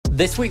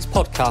This week's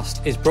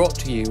podcast is brought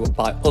to you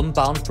by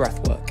Unbound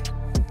Breathwork.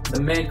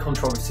 The main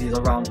controversy is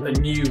around a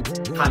new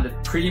kind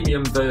of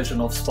premium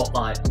version of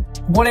Spotlight.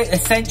 What it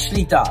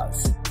essentially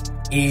does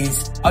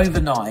is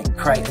overnight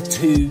create a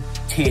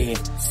two-tier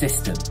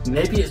system.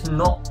 Maybe it's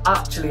not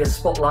actually a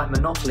Spotlight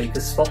monopoly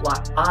because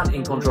Spotlight aren't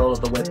in control of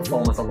the way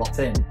performers are locked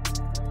in.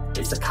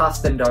 It's the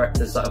casting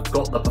directors that have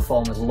got the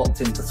performers locked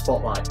into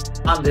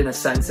Spotlight. And in a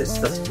sense, it's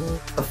the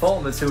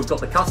performers who have got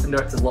the casting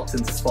directors locked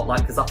into Spotlight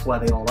because that's where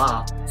they all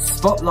are.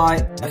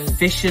 Spotlight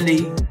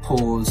officially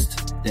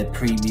paused their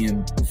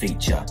premium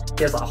feature.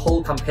 Here's that a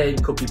whole campaign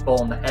could be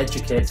born that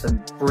educates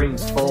and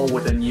brings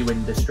forward a new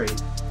industry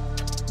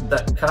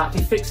that can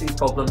actually fix these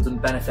problems and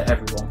benefit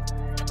everyone.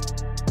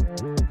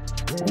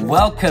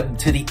 Welcome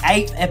to the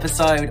 8th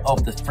episode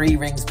of the Three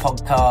Rings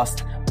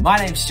podcast. My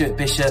name's Stuart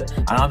Bishop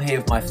and I'm here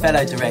with my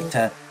fellow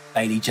director,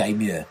 Bailey J.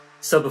 Muir.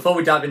 So before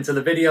we dive into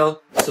the video,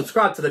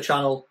 subscribe to the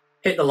channel,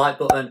 hit the like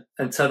button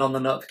and turn on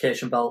the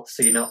notification bell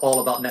so you know all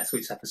about next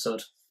week's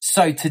episode.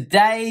 So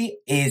today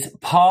is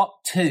part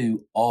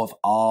 2 of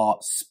our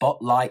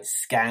Spotlight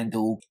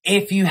scandal.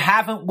 If you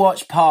haven't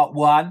watched part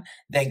 1,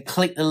 then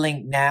click the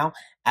link now,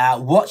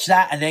 watch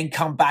that and then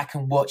come back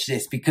and watch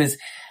this because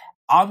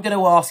I'm going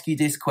to ask you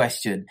this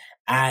question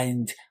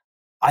and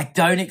I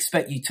don't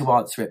expect you to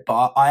answer it,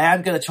 but I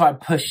am going to try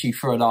and push you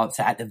for an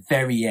answer at the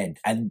very end.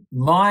 And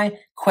my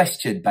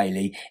question,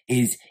 Bailey,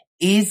 is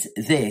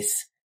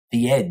this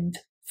the end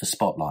for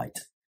Spotlight?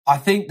 I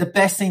think the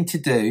best thing to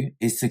do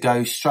is to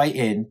go straight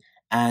in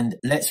and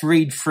let's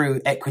read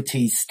through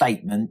Equity's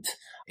statement.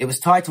 It was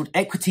titled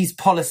Equity's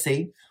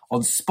Policy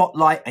on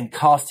Spotlight and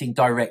Casting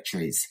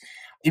Directories.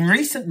 In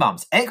recent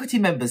months, Equity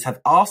members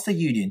have asked the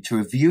union to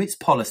review its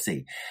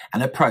policy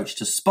and approach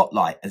to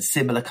Spotlight and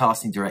similar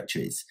casting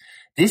directories.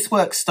 This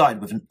work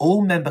started with an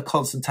all-member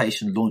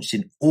consultation launched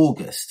in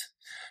August,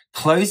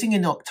 closing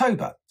in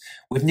October.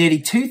 With nearly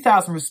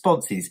 2,000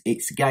 responses,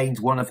 it's gained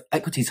one of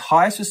Equity's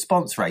highest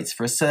response rates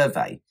for a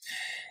survey.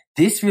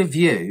 This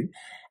review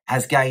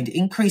has gained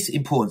increased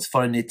importance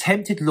following the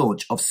attempted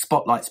launch of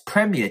Spotlight's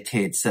premier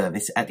tiered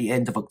service at the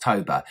end of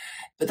October.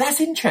 But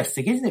that's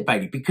interesting, isn't it,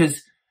 Bailey?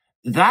 Because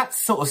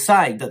that's sort of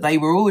saying that they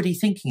were already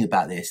thinking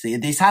about this.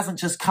 This hasn't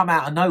just come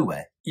out of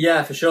nowhere.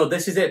 Yeah, for sure.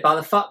 This is it. By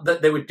the fact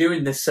that they were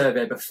doing this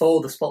survey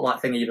before the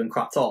Spotlight thing even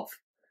cracked off,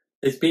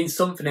 there's been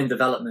something in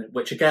development,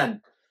 which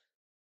again,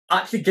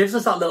 actually gives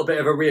us that little bit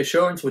of a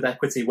reassurance with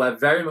Equity. We're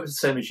very much the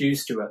same as you,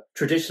 Stuart.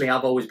 Traditionally,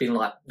 I've always been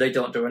like, they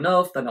don't do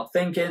enough, they're not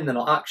thinking, they're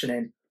not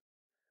actioning.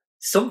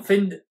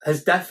 Something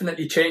has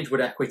definitely changed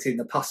with Equity in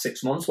the past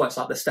 6 months, where it's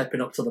like they're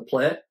stepping up to the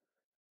plate.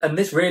 And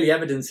this really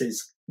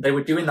evidences they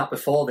were doing that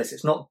before this.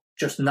 It's not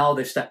just now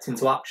they've stepped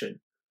into action.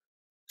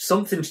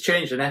 Something's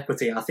changed in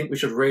Equity, and I think we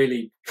should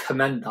really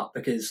commend that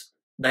because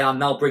they are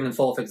now bringing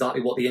forth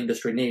exactly what the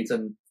industry needs,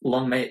 and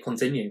long may it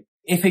continue.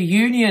 If a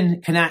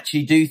union can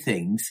actually do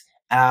things,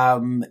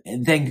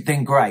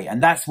 then great.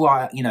 And that's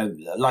why,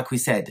 like we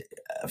said,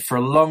 for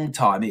a long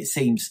time, it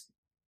seems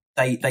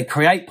they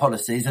create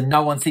policies and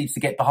no one seems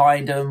to get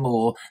behind them,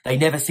 or they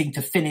never seem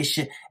to finish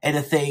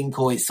anything,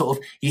 or it's sort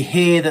of, you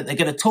hear that they're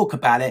going to talk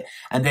about it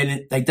and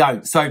then they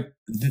don't. So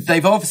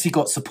they've obviously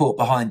got support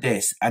behind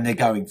this and they're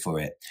going for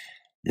it.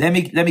 Let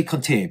me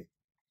continue.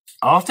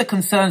 After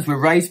concerns were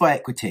raised by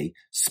Equity,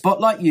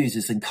 Spotlight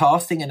users and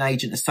casting and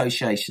agent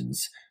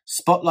associations,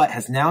 Spotlight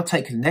has now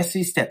taken the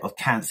necessary step of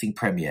cancelling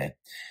Premier.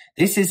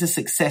 This is a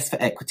success for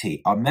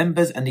Equity, our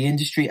members and the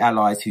industry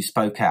allies who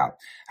spoke out.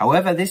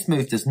 However, this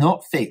move does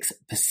not fix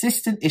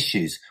persistent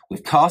issues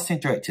with casting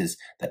directors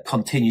that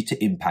continue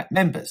to impact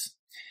members.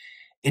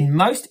 In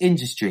most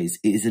industries,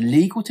 it is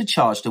illegal to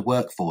charge the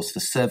workforce for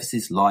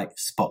services like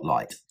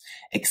Spotlight,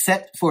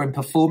 except for in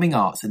performing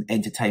arts and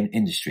entertainment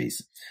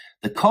industries.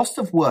 The cost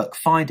of work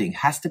finding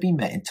has to be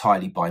met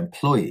entirely by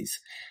employees,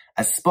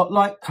 as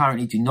Spotlight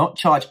currently do not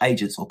charge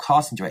agents or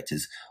casting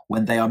directors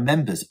when they are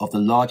members of the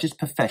largest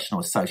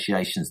professional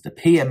associations, the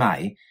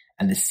PMA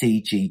and the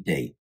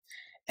CGD.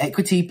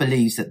 Equity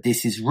believes that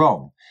this is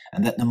wrong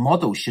and that the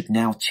model should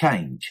now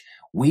change.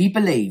 We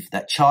believe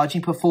that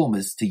charging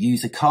performers to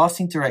use a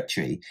casting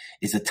directory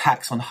is a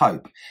tax on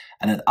hope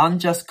and an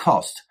unjust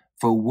cost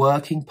for a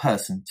working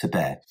person to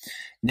bear.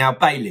 Now,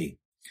 Bailey,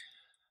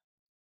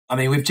 I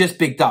mean, we've just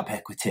bigged up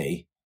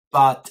Equity,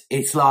 but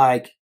it's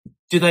like,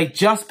 do they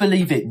just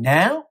believe it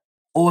now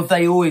or have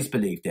they always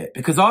believed it?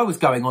 Because I was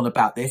going on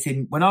about this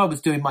when I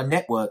was doing my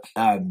network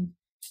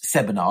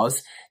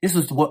seminars. This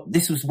was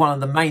one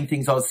of the main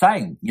things I was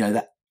saying,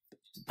 that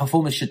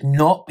performers should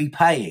not be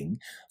paying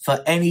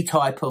for any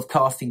type of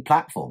casting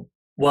platform.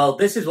 Well,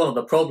 this is one of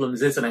the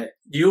problems, isn't it?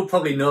 You'll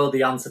probably know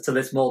the answer to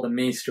this more than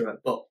me, Stuart,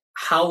 but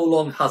how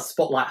long has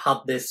Spotlight had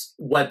this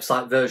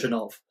website version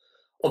of?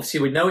 Obviously,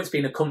 we know it's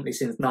been a company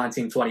since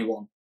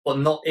 1921, but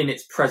not in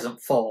its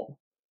present form.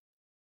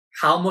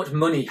 How much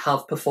money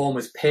have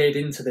performers paid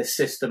into this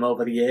system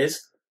over the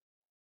years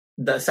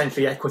that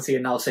essentially Equity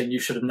are now saying you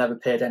should have never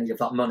paid any of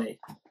that money?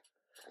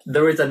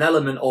 There is an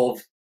element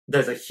of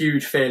there's a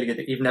huge failure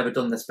that you've never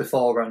done this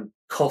before and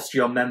cost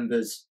your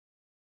members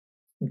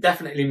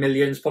definitely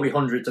millions, probably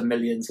hundreds of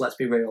millions, let's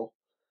be real.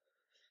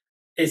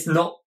 It's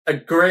not a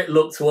great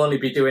look to only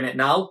be doing it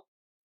now,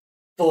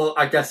 but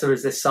I guess there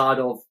is this side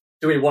of,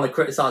 do we want to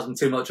criticise them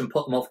too much and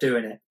put them off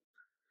doing it?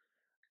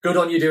 Good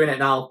on you doing it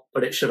now,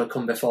 but it should have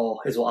come before,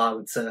 is what I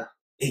would say.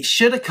 It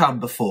should have come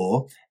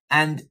before,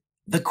 and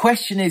the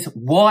question is,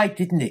 why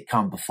didn't it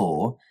come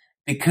before?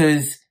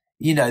 Because,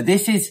 you know,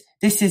 this is,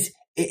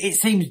 it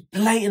seems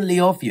blatantly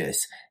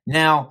obvious.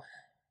 Now,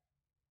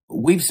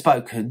 we've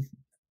spoken,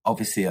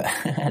 obviously,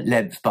 at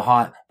length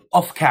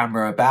off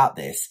camera about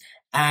this,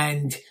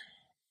 and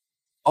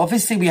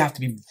obviously we have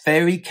to be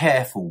very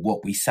careful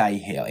what we say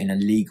here in a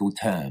legal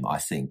term, I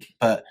think.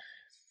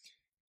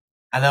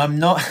 And I'm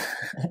not,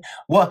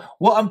 what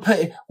I'm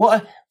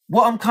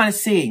kind of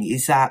seeing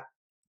is that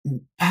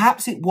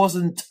perhaps it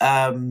wasn't,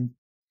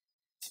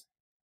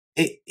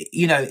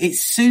 it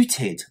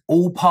suited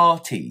all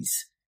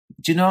parties.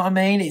 Do you know what I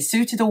mean? It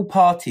suited all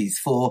parties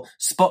for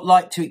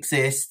Spotlight to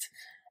exist,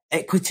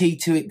 equity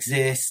to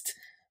exist,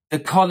 the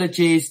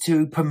colleges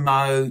to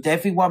promote.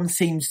 Everyone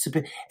seems to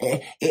be,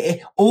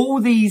 all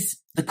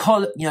these,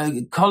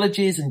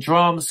 colleges and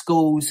drama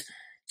schools,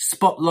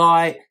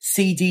 Spotlight,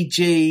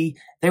 CDG,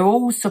 they're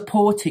all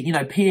supporting,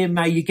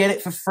 PMA, you get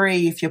it for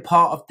free if you're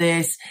part of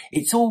this.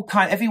 It's all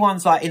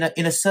everyone's like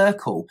in a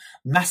circle,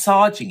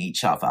 massaging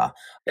each other.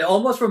 It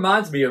almost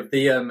reminds me of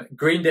the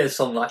Green Day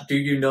song, like, Do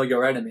You Know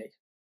Your Enemy?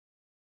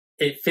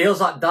 It feels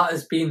like that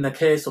has been the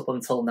case up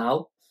until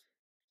now.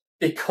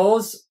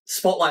 Because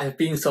Spotlight have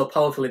been so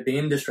powerful in the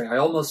industry, I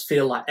almost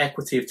feel like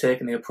equity have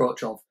taken the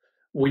approach of,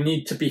 we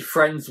need to be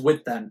friends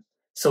with them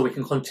so we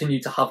can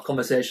continue to have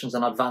conversations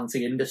and advance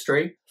the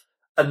industry.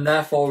 And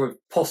therefore have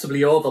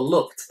possibly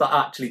overlooked that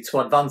actually to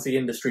advance the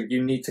industry,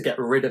 you need to get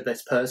rid of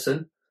this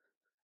person.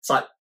 It's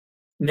like,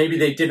 maybe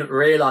they didn't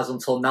realise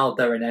until now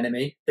they're an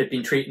enemy. They've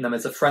been treating them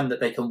as a friend that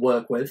they can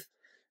work with.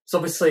 So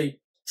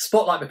obviously,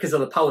 Spotlight, because of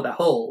the power they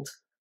hold,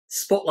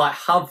 Spotlight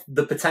have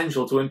the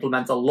potential to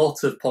implement a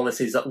lot of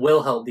policies that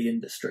will help the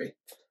industry.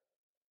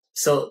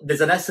 So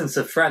there's an essence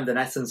of friend, an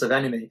essence of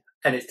enemy,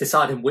 and it's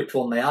deciding which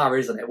one they are,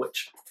 isn't it?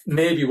 Which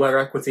may be where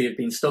equity have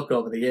been stuck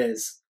over the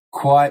years.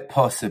 Quite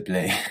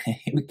possibly.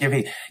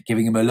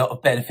 giving him a lot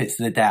of benefits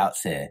of the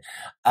doubts here.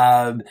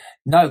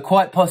 No,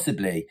 quite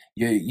possibly.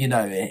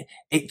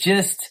 It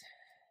just,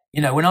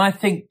 when I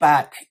think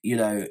back,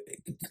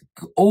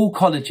 all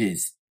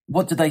colleges,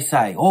 what do they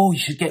say? Oh, you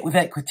should get with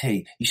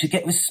equity. You should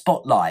get with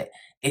Spotlight.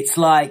 It's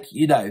like,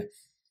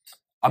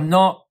 I'm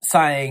not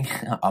saying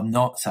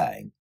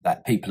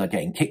that people are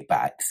getting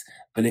kickbacks,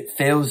 but it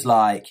feels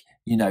like,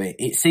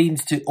 it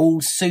seems to all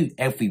suit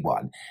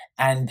everyone.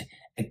 And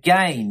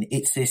again,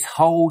 it's this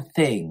whole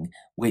thing,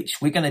 which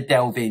we're going to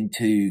delve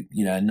into,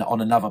 on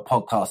another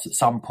podcast at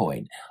some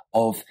point,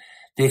 of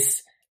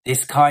this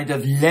kind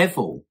of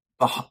level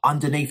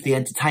underneath the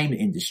entertainment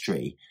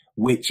industry,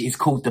 which is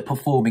called the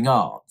performing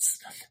arts,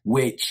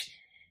 which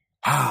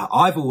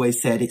I've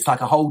always said it's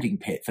like a holding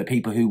pit for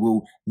people who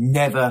will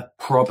never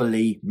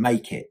probably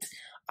make it.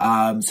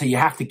 So you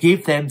have to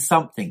give them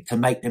something to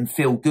make them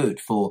feel good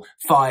for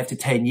 5 to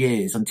 10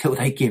 years until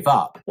they give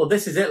up. Well,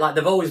 this is it. Like,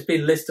 they've always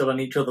been listed on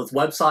each other's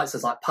websites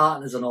as like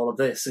partners and all of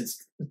this.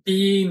 It's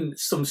been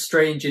some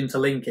strange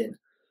interlinking.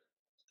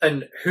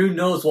 And who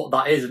knows what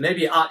that is.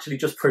 Maybe it actually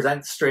just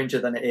presents stranger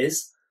than it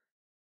is.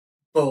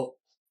 But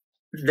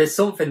there's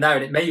something there,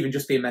 and it may even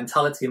just be a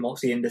mentality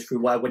amongst the industry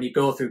where when you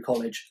go through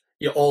college,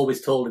 you're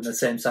always told in the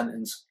same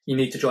sentence, you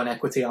need to join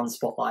equity and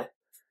Spotlight.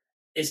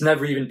 It's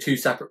never even two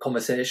separate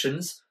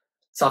conversations.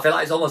 So I feel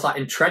like it's almost like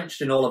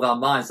entrenched in all of our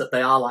minds that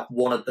they are like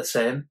one and the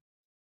same.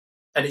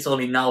 And it's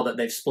only now that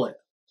they've split.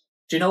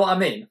 Do you know what I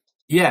mean?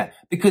 Yeah,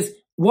 because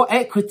with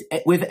equity,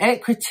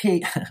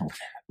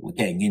 we're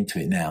getting into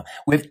it now,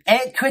 with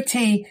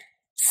equity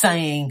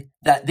saying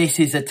that this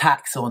is a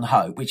tax on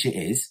hope, which it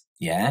is,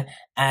 yeah,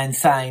 and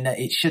saying that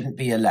it shouldn't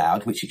be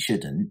allowed, which it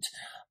shouldn't,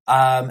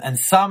 and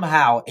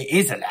somehow it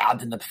is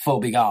allowed in the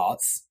performing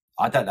arts.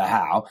 I don't know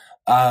how,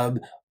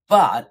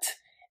 but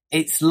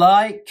it's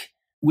like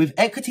with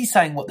equity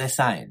saying what they're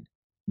saying,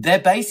 they're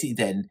basically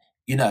then,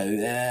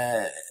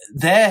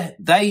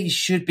 they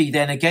should be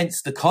then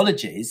against the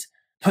colleges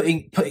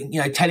putting,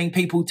 telling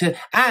people to,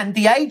 and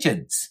the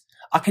agents.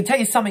 I can tell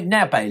you something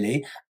now,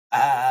 Bailey.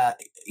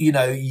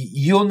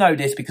 You'll know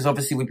this because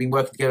obviously we've been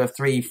working together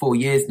 3-4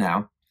 years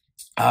now.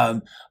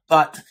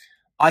 But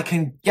I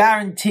can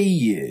guarantee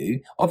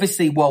you,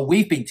 obviously, while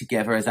we've been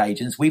together as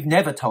agents, we've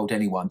never told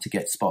anyone to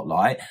get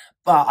Spotlight.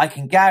 But I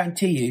can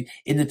guarantee you,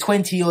 in the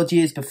 20 odd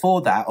years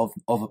before that of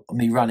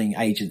me running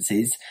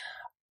agencies,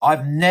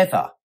 I've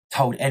never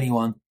told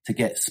anyone to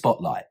get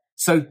Spotlight.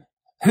 So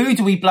who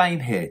do we blame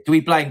here? Do we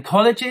blame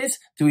colleges?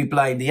 Do we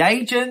blame the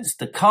agents,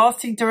 the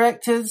casting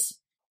directors?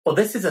 Well,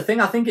 this is the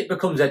thing. I think it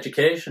becomes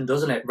education,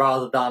 doesn't it?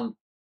 Rather than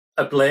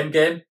a blame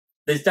game.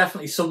 There's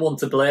definitely someone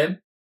to blame,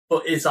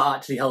 but is that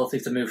actually healthy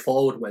to move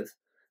forward with?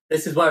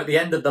 This is where at the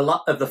end of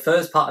the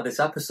first part of this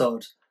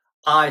episode,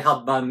 I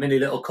had my mini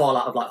little call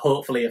out of like,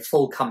 hopefully a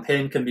full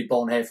campaign can be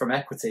born here from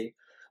equity,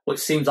 which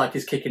seems like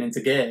is kicking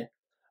into gear.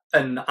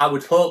 And I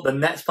would hope the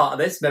next part of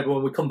this, maybe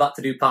when we come back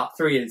to do part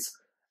 3, is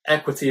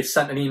Equity has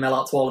sent an email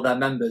out to all of their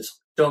members.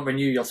 Don't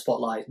renew your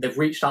spotlight. They've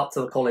reached out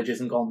to the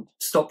colleges and gone,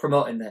 stop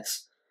promoting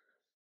this.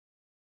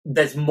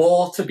 There's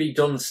more to be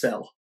done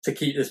still to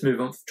keep this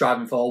movement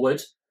driving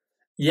forward.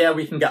 Yeah,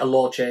 we can get a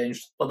law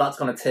changed, but that's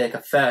going to take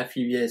a fair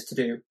few years to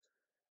do.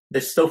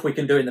 There's stuff we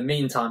can do in the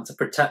meantime to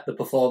protect the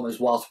performers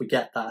whilst we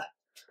get there.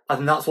 I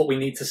think that's what we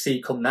need to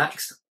see come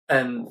next.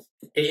 And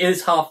it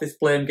is half this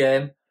blame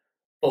game,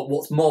 but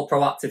what's more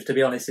proactive, to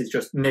be honest, is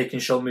just making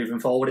sure moving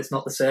forward it's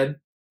not the same.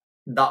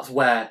 That's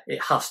where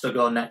it has to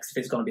go next if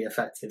it's going to be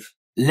effective.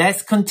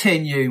 Let's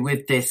continue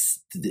with this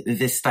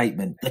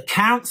statement. The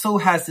council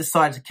has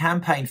decided to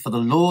campaign for the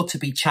law to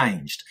be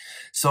changed,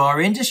 so our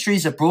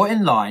industries are brought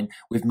in line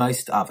with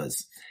most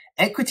others.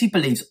 Equity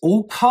believes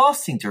all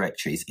casting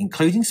directories,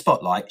 including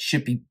Spotlight,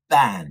 should be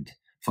banned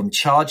from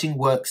charging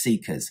work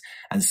seekers,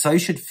 and so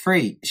should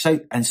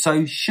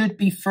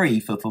be free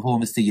for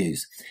performers to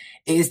use.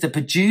 It is the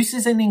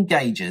producers and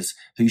engagers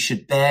who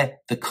should bear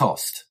the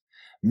cost.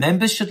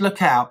 Members should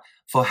look out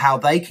for how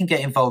they can get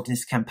involved in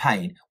this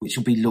campaign, which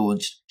will be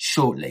launched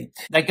shortly.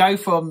 They go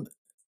from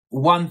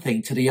one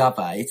thing to the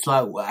other. It's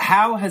like,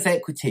 how has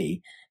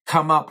Equity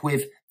come up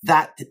with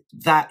that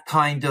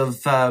kind of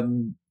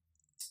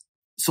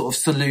sort of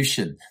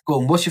solution? Go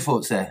on, what's your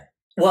thoughts there?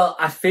 Well,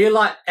 I feel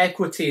like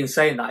Equity in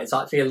saying that is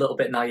actually a little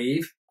bit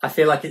naive. I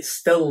feel like it's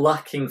still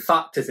lacking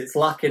factors. It's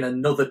lacking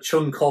another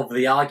chunk of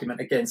the argument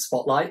against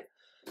Spotlight.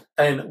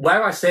 And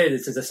where I say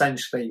this is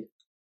essentially,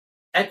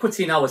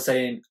 Equity now are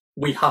saying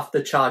we have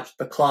to charge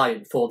the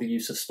client for the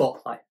use of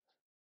Spotlight.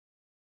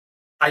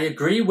 I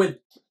agree with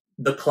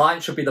the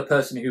client should be the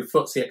person who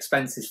foots the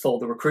expenses for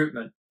the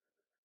recruitment.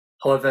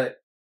 However,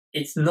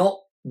 it's not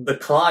the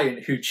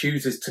client who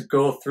chooses to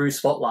go through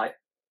Spotlight.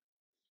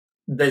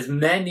 There's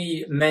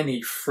many,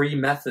 many free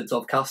methods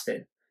of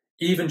casting.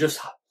 Even just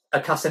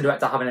a casting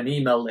director having an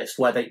email list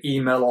where they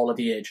email all of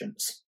the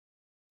agents.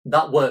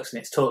 That works and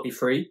it's totally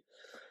free.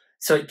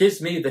 So it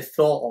gives me the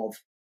thought of,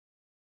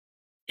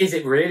 is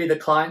it really the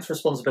client's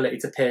responsibility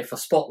to pay for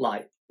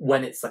Spotlight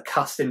when it's the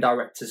casting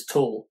director's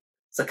tool?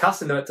 It's the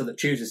casting director that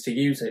chooses to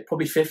use it.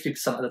 Probably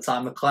 50% of the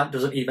time, the client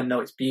doesn't even know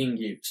it's being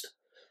used.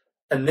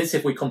 And this,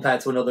 if we compare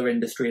to another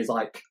industry, is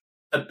like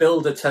a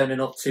builder turning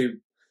up to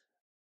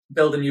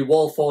build a new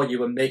wall for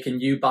you and making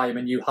you buy him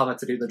a new hammer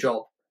to do the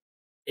job.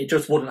 It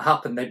just wouldn't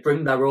happen. They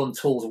bring their own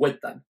tools with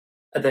them,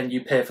 and then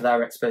you pay for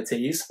their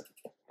expertise.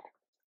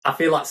 I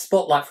feel like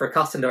Spotlight for a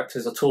casting director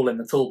is a tool in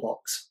the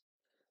toolbox.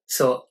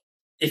 So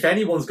if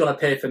anyone's going to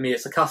pay for me,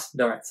 it's a casting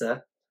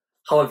director.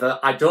 However,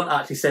 I don't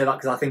actually say that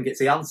because I think it's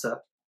the answer.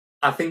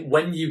 I think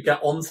when you get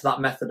onto that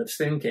method of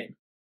thinking,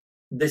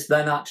 this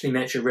then actually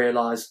makes you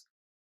realise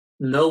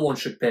no one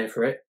should pay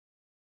for it.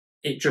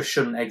 It just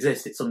shouldn't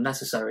exist. It's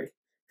unnecessary.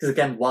 Because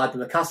again, why do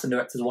the casting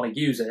directors want to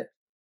use it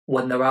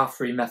when there are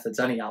free methods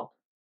anyhow?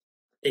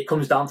 It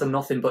comes down to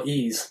nothing but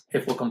ease,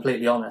 if we're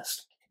completely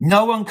honest.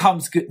 No one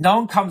comes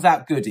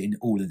out good in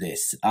all of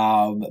this.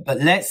 But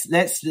let's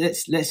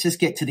just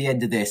get to the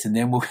end of this, and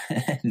then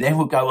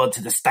we'll go on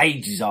to the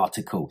Stages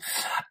article.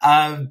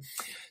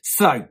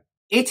 So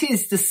it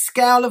is the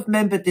scale of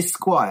member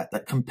disquiet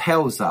that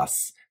compels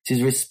us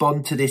to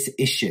respond to this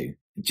issue.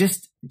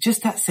 Just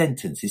that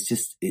sentence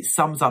it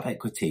sums up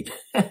Equity,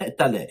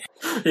 doesn't it?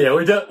 Yeah,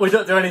 we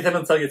don't do anything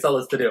until you tell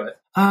us to do it.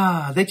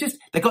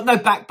 They got no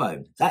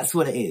backbone. That's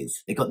what it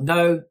is. They got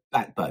no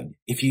backbone.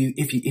 If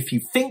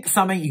you think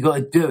something, you got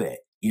to do it.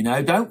 You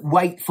know, don't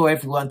wait for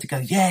everyone to go,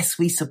 yes,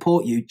 we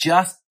support you.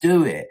 Just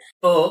do it.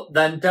 But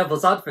then,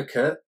 devil's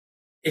advocate,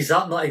 is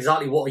that not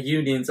exactly what a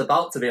union's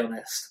about, to be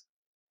honest?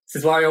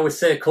 This is why I always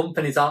say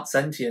companies aren't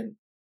sentient.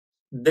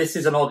 This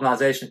is an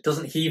organisation. It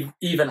doesn't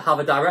even have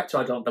a director,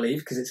 I don't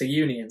believe, because it's a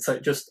union. So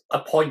it just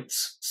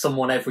appoints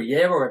someone every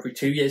year or every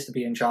 2 years to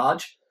be in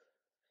charge.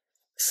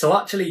 So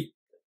actually,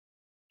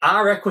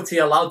 are Equity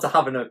allowed to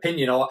have an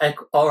opinion, or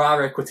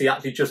are Equity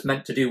actually just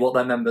meant to do what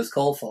their members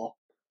call for?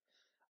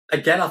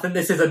 Again, I think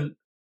this is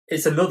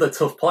it's another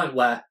tough point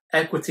where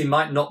Equity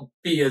might not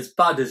be as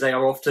bad as they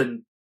are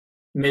often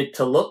made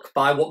to look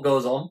by what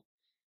goes on.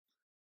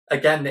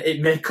 Again,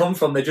 it may come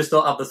from they just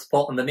don't have the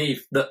support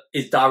underneath that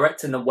is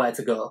directing them where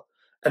to go.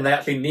 And they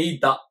actually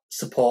need that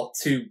support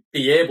to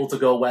be able to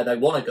go where they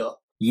want to go.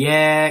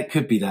 Yeah, it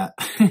could be that.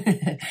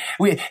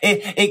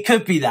 It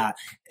could be that.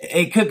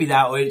 It could be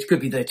that, or it could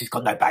be they've just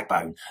got no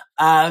backbone.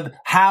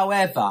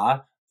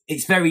 However,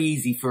 it's very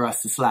easy for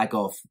us to slag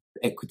off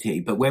Equity.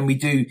 But when we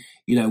do,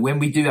 when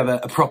we do have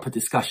a proper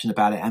discussion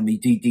about it and we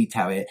do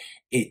detail it,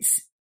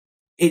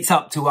 it's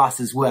up to us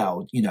as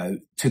well,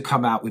 to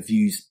come out with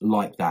views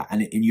like that.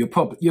 And you're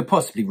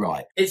possibly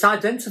right. It's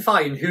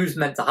identifying who's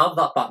meant to have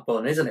that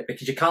backbone, isn't it?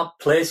 Because you can't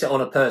place it on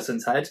a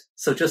person's head.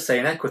 So just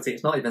saying Equity,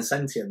 it's not even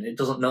sentient. It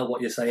doesn't know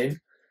what you're saying.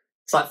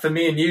 It's like for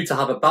me and you to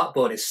have a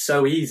backbone is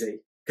so easy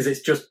because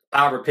it's just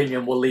our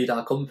opinion will lead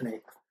our company.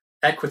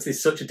 Equity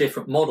is such a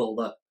different model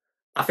that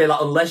I feel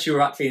like unless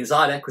you're actually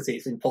inside Equity,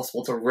 it's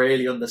impossible to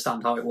really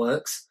understand how it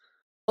works.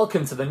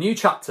 Welcome to the new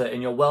chapter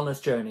in your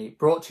wellness journey,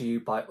 brought to you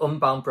by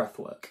Unbound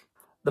Breathwork.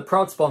 the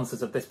proud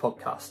sponsors of this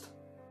podcast.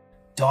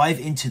 Dive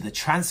into the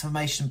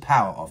transformation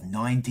power of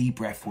 9D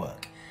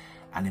breathwork,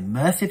 an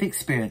immersive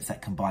experience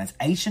that combines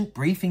ancient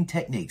breathing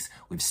techniques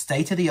with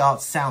state-of-the-art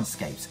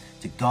soundscapes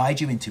to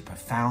guide you into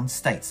profound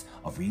states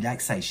of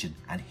relaxation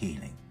and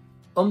healing.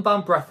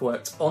 Unbound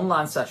Breathwork's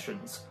online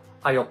sessions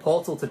are your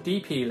portal to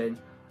deep healing,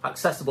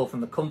 accessible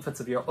from the comfort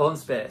of your own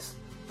space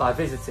by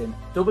visiting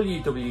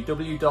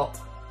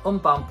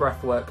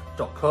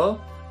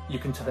www.unboundbreathwork.co. You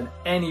can turn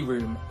any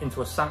room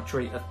into a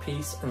sanctuary of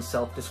peace and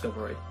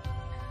self-discovery.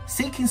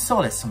 Seeking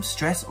solace from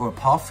stress or a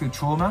path through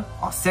trauma,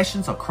 our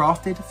sessions are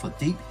crafted for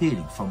deep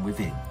healing from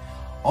within,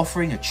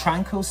 offering a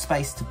tranquil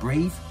space to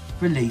breathe,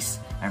 release,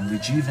 and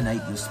rejuvenate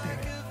your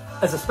spirit.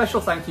 As a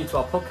special thank you to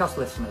our podcast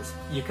listeners,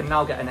 you can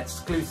now get an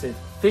exclusive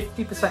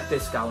 50%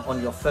 discount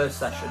on your first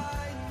session.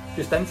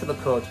 Just enter the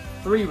code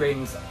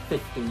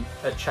 3rings50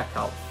 at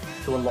checkout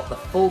to unlock the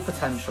full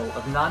potential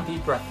of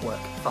 9D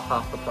breathwork for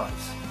half the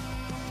price.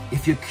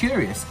 If you're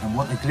curious and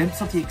want a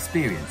glimpse of the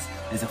experience,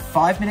 there's a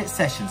 5-minute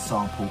session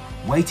sample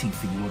waiting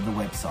for you on the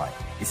website.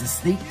 It's a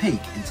sneak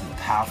peek into the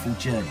powerful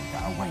journey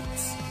that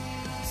awaits.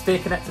 Stay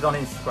connected on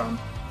Instagram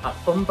at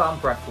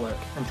Unbound Breathwork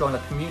and join a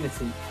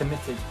community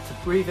committed to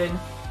breathing,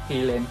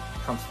 healing,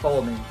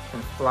 transforming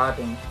and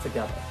thriving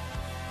together.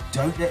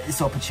 Don't let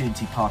this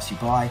opportunity pass you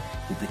by.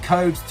 With the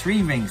code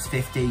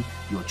 3Rings50,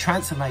 your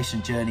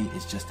transformation journey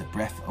is just a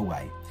breath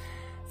away.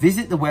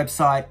 Visit the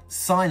website,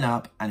 sign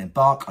up and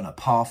embark on a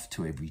path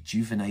to a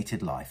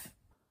rejuvenated life.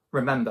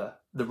 Remember,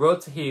 the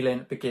road to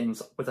healing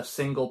begins with a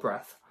single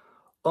breath.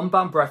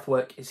 Unbound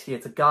Breathwork is here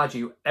to guide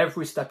you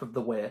every step of the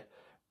way,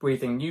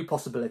 breathing new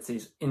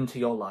possibilities into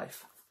your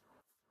life.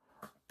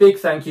 Big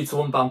thank you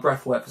to Unbound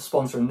Breathwork for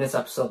sponsoring this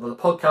episode of the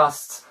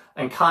podcast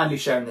and kindly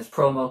sharing this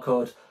promo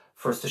code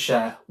for us to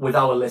share with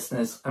our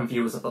listeners and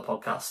viewers of the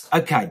podcast.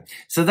 Okay,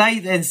 so they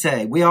then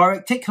say, we are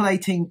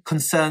articulating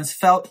concerns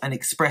felt and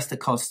expressed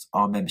across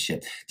our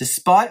membership.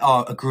 Despite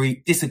our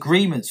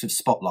disagreements with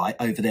Spotlight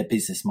over their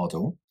business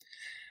model,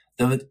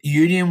 the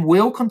union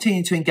will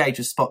continue to engage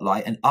with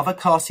Spotlight and other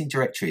casting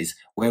directories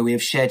where we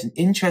have shared an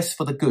interest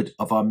for the good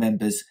of our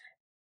members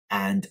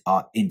and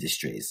our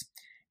industries.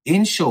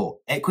 In short,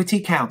 Equity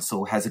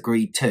Council has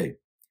agreed to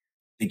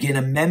begin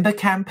a member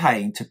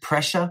campaign to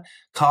pressure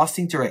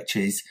casting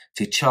directories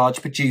to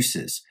charge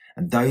producers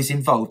and those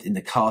involved in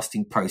the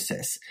casting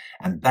process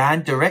and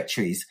ban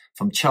directories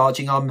from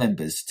charging our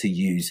members to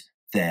use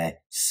their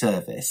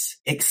service.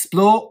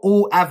 Explore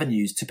all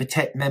avenues to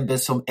protect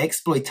members from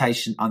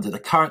exploitation under the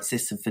current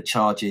system for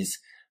charges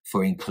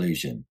for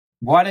inclusion.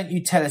 Why don't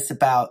you tell us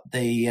about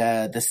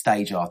the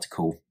Stage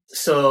article?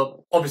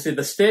 So obviously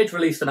the Stage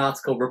released an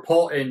article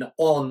reporting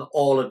on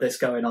all of this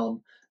going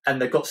on, and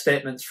they've got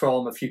statements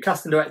from a few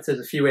casting directors,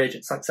 a few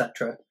agents,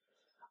 etc.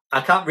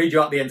 I can't read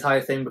you out the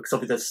entire thing because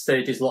obviously the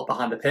Stage is locked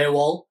behind a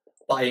paywall,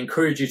 but I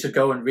encourage you to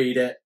go and read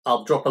it.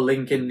 I'll drop a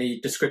link in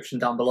the description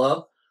down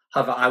below.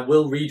 However, I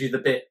will read you the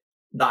bit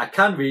that I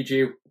can read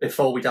you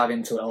before we dive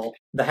into it all.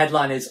 The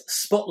headline is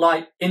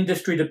Spotlight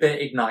Industry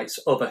Debate Ignites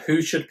Over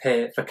Who Should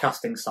Pay for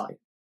Casting Site.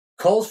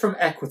 Calls from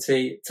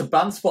Equity to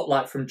ban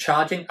Spotlight from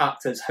charging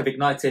actors have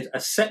ignited a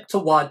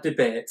sector-wide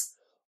debate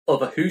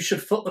over who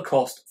should foot the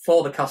cost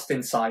for the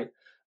casting site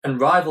and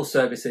rival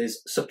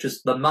services such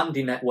as the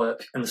Mandy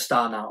Network and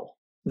Star Now.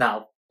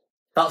 Now,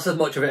 that's as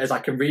much of it as I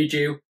can read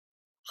you.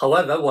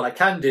 However, what I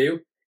can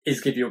do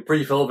is give you a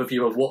brief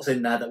overview of what's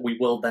in there that we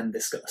will then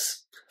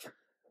discuss.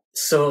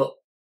 So,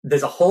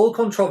 there's a whole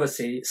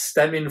controversy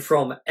stemming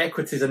from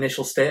Equity's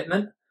initial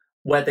statement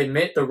where they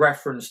make the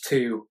reference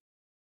to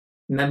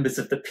members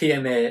of the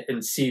PMA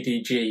and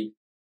CDG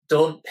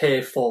don't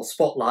pay for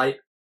Spotlight,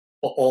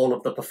 but all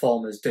of the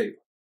performers do.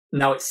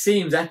 Now, it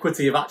seems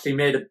Equity have actually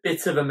made a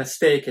bit of a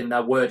mistake in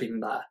their wording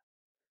there,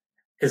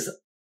 because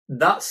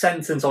that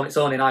sentence on its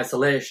own in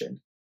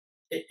isolation,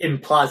 it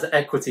implies that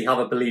Equity have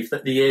a belief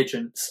that the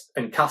agents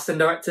and casting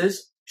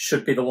directors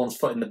should be the ones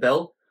footing the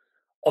bill.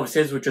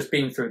 Obviously, as we've just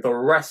been through, the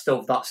rest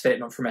of that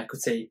statement from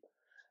Equity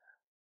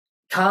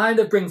kind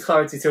of brings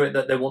clarity to it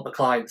that they want the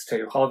clients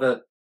to.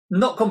 However,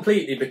 not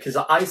completely, because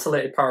the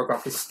isolated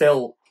paragraph is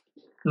still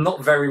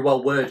not very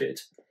well worded.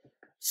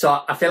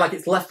 So I feel like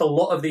it's left a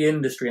lot of the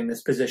industry in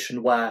this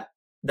position where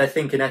they're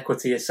thinking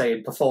Equity is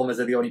saying performers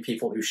are the only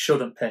people who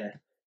shouldn't pay.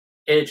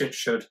 Agents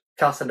should,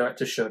 casting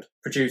directors should,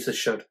 producers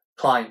should,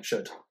 clients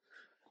should.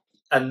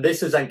 And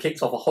this has then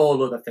kicked off a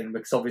whole other thing,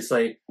 because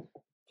obviously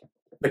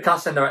the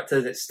casting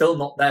directors, it's still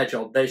not their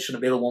job. They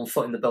shouldn't be the one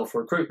footing the bill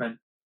for recruitment.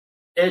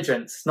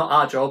 Agents, it's not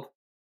our job.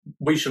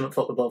 We shouldn't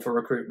foot the bill for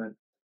recruitment.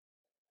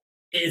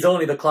 It is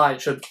only the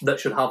client that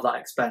should have that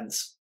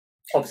expense.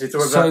 Obviously, to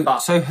revert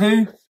back. So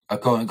who? Oh,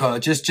 go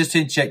on. Just to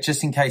interject,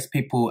 just in case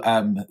people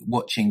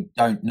watching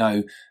don't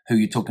know who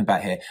you're talking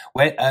about here.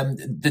 Where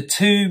the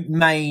two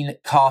main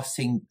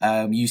casting,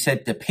 you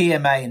said the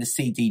PMA and the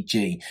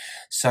CDG.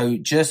 So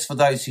just for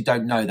those who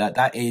don't know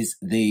that is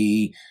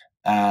the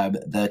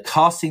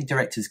Casting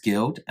Directors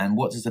Guild, and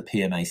what does the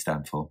PMA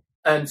stand for?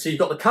 So you've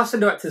got the Casting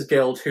Directors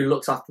Guild, who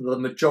looks after the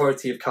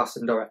majority of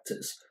casting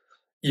directors.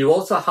 You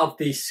also have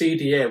the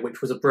CDA,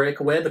 which was a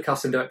breakaway, the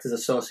Casting Directors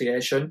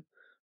Association,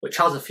 which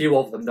has a few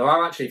of them. There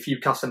are actually a few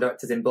casting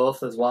directors in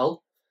both as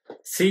well.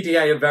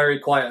 CDA are very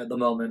quiet at the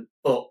moment,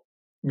 but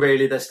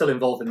really they're still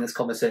involved in this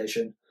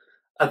conversation.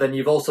 And then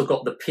you've also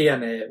got the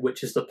PMA,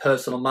 which is the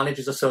Personal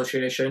Managers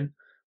Association,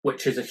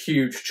 which is a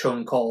huge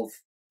chunk of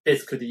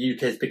basically the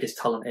UK's biggest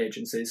talent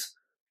agencies.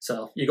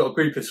 So you've got a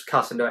group of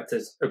casting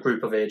directors, a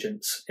group of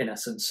agents, in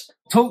essence.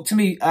 Talk to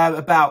me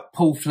about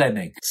Paul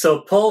Fleming.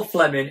 So Paul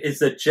Fleming is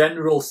the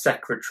General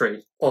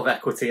Secretary of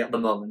Equity at the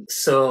moment.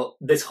 So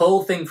this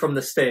whole thing from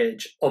the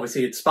stage,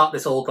 obviously it sparked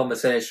this whole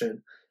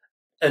conversation,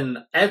 and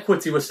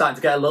Equity was starting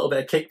to get a little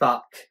bit of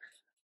kickback,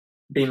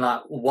 being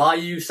like, why are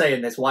you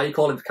saying this? Why are you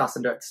calling for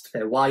casting directors to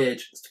pay? Why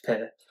agents to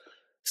pay?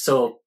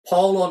 So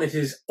Paul on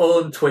his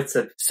own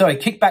Twitter. Sorry,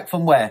 kickback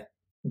from where?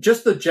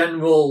 Just the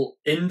general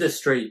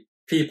industry.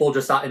 People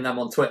just adding them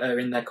on Twitter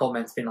in their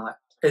comments being like,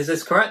 is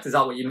this correct? Is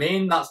that what you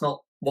mean? That's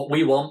not what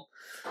we want.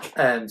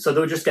 So they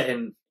were just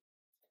getting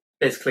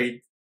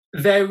basically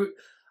very,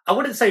 I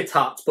wouldn't say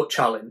attacked, but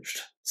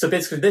challenged. So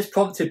basically this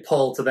prompted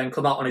Paul to then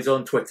come out on his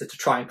own Twitter to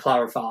try and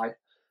clarify.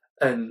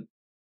 And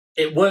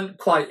it weren't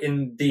quite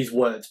in these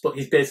words, but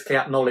he's basically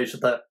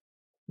acknowledged that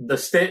the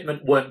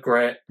statement weren't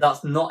great.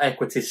 That's not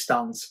Equity's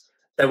stance.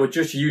 They were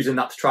just using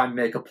that to try and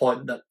make a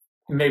point that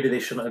maybe they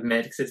shouldn't have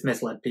made because it's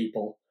misled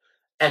people.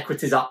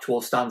 Equity's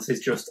actual stance is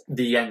just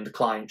the end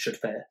client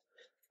should pay.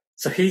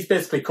 So he's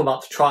basically come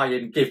out to try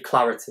and give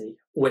clarity,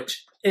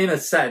 which in a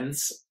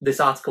sense,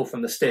 this article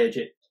from the stage,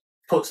 it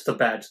puts to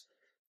bed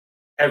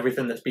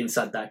everything that's been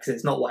said there because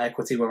it's not what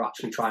Equity were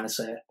actually trying to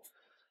say.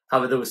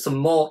 However, there was some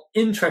more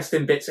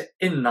interesting bits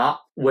in that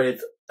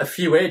with a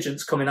few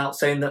agents coming out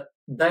saying that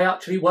they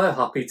actually were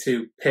happy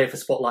to pay for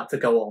Spotlight to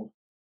go on,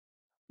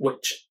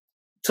 which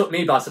took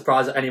me by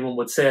surprise that anyone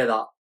would say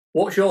that.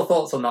 What's your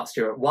thoughts on that,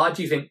 Stuart? Why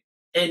do you think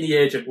any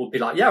agent would be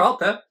like, yeah, I'll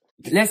pay?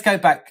 Let's go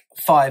back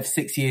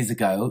 5-6 years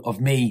ago of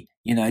me,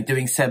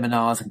 doing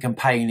seminars and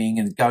campaigning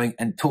and going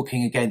and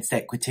talking against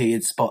Equity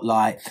and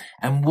Spotlight.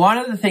 And one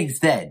of the things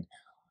then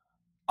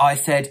I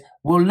said,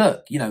 well,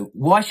 look,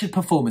 why should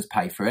performers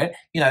pay for it?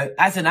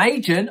 As an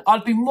agent,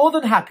 I'd be more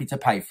than happy to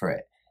pay for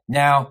it.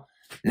 Now,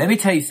 let me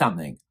tell you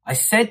something. I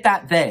said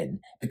that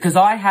then because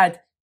I had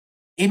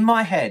in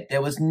my head,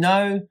 there was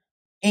no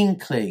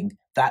inkling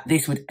that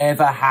this would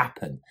ever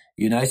happen.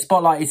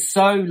 Spotlight is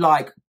so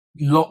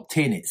locked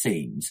in, it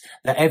seems,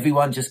 that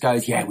everyone just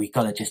goes, yeah, we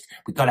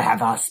gotta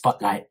have our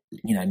Spotlight,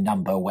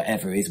 number,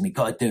 whatever it is, and we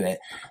gotta do it.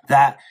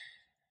 That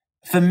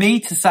for me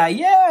to say,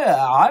 yeah,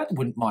 I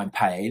wouldn't mind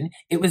paying,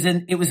 it was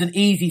an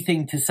easy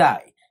thing to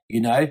say,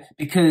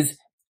 because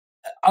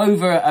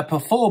over a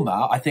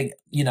performer, I think,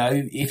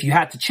 if you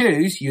had to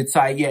choose, you'd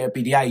say, yeah, it'd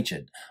be the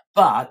agent.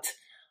 But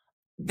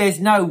there's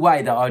no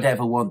way that I'd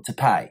ever want to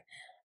pay.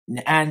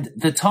 And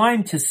the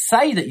time to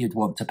say that you'd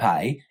want to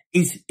pay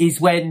is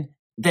when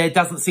there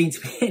doesn't seem to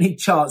be any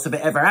chance of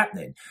it ever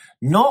happening.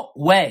 Not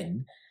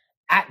when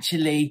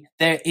actually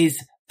there is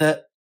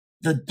the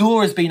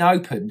door has been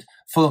opened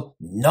for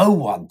no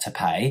one to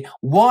pay.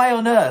 Why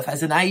on earth,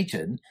 as an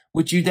agent,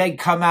 would you then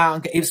come out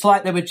and it's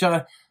like they were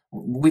trying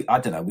to, I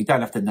don't know, we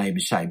don't have to name a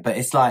shame, but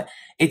it's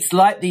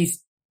like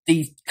these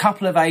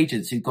couple of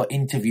agents who got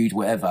interviewed,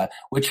 whatever,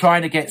 were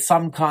trying to get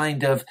some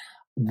kind of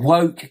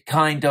woke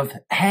kind of,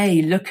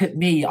 hey, look at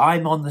me,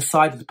 I'm on the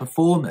side of the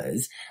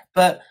performers.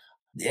 But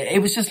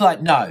it was just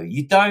like, no,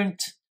 you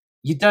don't,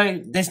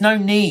 there's no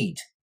need.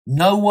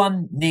 No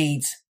one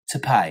needs to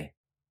pay.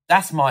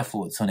 That's my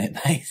thoughts on it,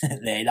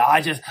 basically.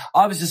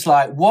 I was just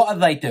like, what are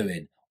they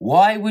doing?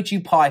 Why would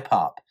you pipe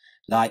up?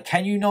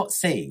 Can you not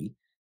see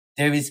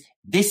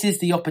this is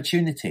the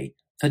opportunity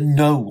for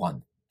no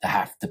one to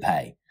have to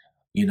pay?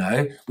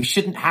 We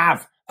shouldn't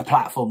have a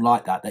platform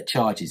like that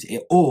charges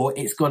it, or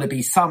it's got to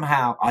be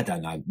somehow, I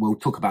don't know, we'll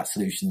talk about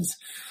solutions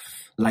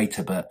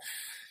later, but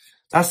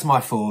that's my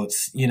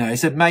thoughts.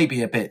 So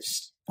maybe a bit,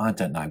 I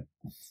don't know.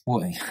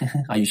 What,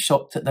 are you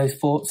shocked at those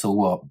thoughts or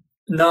what?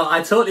 No,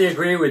 I totally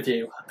agree with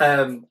you.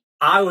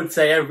 I would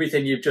say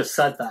everything you've just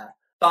said there.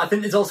 But I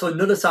think there's also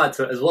another side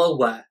to it as well,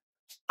 where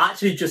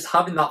actually just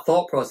having that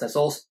thought process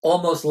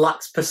almost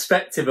lacks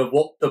perspective of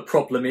what the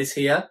problem is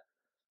here.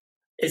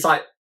 It's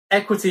like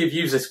Equity have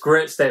used this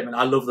great statement.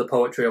 I love the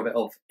poetry of it,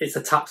 of it's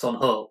a tax on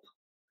hope.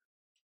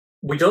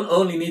 We don't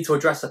only need to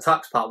address the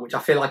tax part, which I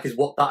feel like is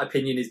what that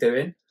opinion is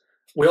doing.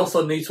 We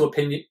also need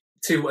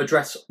to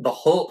address the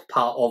hope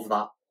part of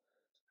that,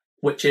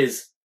 which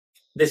is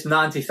this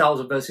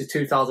 90,000 versus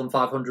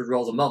 2,500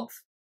 roles a month.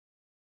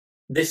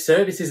 This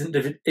service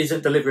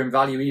isn't delivering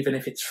value even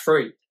if it's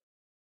free.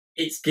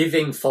 It's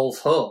giving false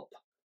hope.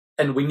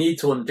 And we need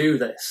to undo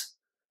this.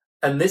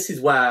 And this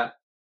is where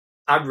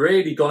I'm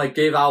really going to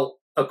give out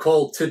a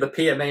call to the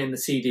PMA and the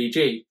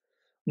CDG,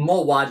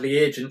 more widely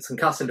agents and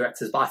casting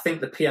directors, but I think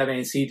the PMA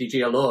and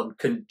CDG alone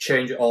can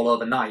change it all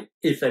overnight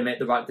if they make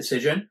the right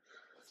decision.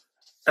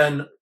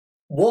 And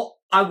what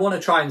I want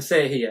to try and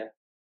say here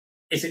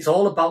is it's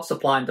all about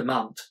supply and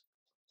demand.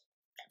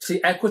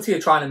 See, Equity are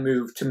trying to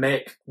move to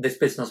make this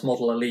business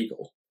model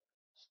illegal.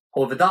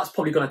 However, that's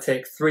probably going to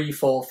take 3,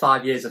 4,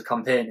 5 years of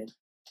campaigning.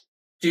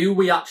 Do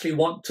we actually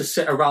want to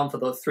sit around for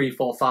those 3,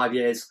 4, 5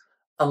 years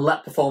and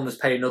let performers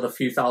pay another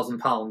few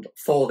 £1,000s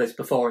for this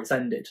before it's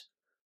ended?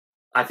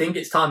 I think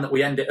it's time that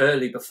we end it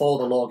early before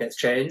the law gets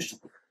changed.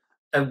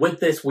 And with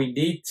this, we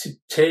need to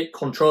take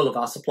control of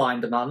our supply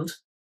and demand.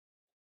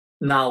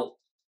 Now,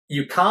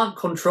 you can't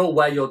control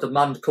where your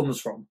demand comes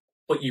from,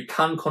 but you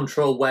can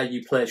control where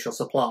you place your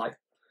supply.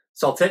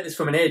 So I'll take this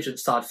from an agent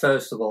side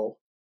first of all.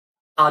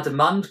 Our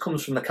demand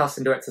comes from the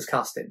casting director's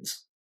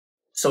castings.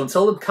 So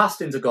until the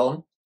castings are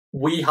gone,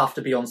 we have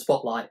to be on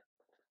Spotlight.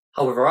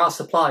 However, our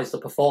supply is the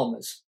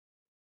performers.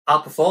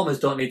 Our performers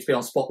don't need to be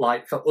on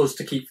Spotlight for us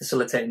to keep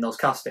facilitating those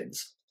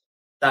castings.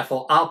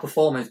 Therefore, our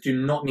performers do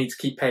not need to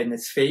keep paying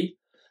this fee.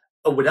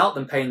 And without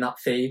them paying that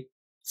fee,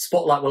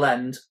 Spotlight will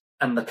end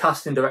and the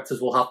casting directors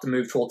will have to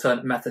move to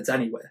alternate methods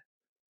anyway.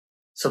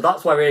 So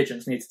that's where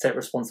agents need to take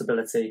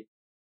responsibility.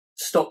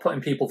 Stop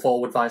putting people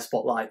forward via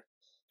Spotlight.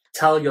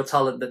 Tell your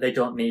talent that they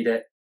don't need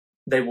it.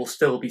 They will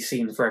still be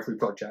seen for every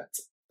project.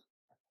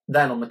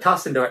 Then on the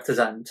casting director's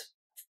end,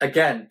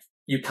 again,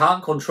 you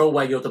can't control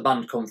where your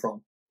demand comes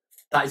from.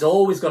 That is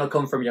always going to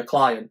come from your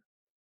client,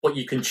 but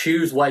you can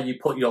choose where you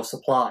put your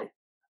supply.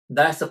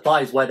 Their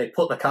supply is where they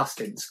put the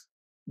castings.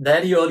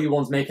 They're the only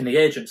ones making the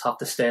agents have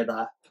to stay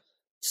there.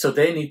 So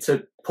they need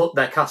to put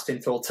their casting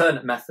through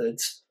alternate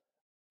methods,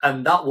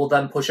 and that will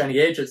then push any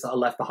agents that are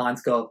left behind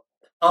to go,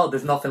 oh,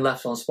 there's nothing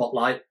left on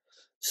Spotlight,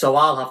 so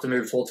I'll have to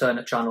move to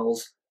alternate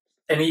channels.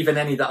 And even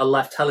any that are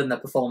left telling their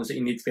performers that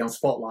you need to be on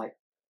Spotlight.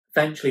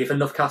 Eventually, if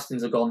enough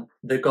castings are gone,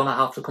 they're going to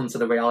have to come to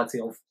the reality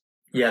of,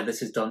 yeah,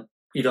 this is done.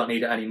 You don't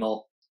need it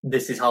anymore.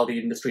 This is how the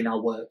industry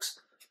now works.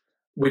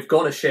 We've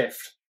got to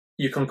shift.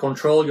 You can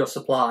control your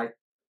supply.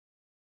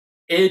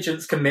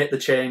 Agents can make the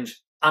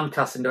change and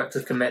casting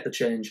directors can make the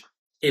change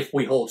if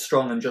we hold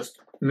strong and just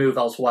move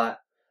elsewhere.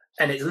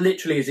 And it's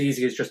literally as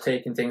easy as just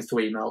taking things to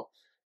email.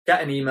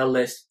 Get an email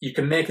list. You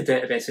can make a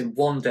database in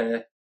one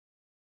day,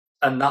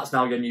 and that's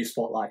now your new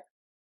Spotlight.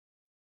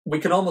 We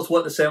can almost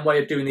work the same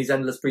way of doing these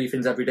endless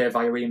briefings every day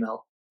via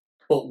email,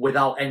 but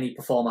without any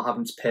performer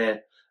having to pay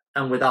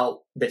and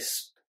without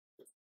this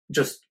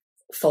just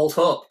false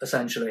hope,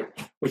 essentially.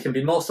 We can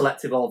be more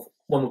selective of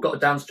when we've got a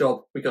dance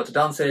job, we go to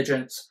dance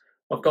agents.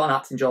 We've got an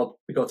acting job,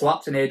 we go to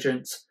acting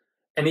agents,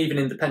 and even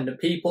independent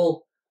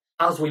people.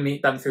 As we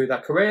meet them through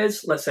their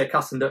careers, let's say a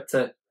casting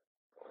director,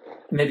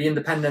 maybe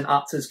independent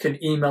actors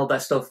can email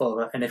their stuff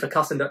over, and if a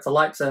casting director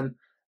likes them,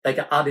 they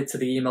get added to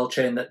the email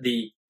chain that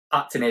the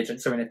acting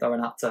agents are in if they're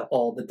an actor,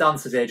 or the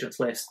dancers agents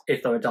list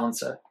if they're a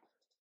dancer.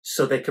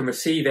 So they can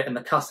receive it and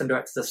the casting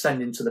directors are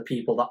sending to the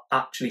people that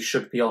actually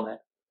should be on it.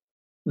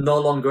 No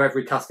longer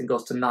every casting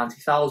goes to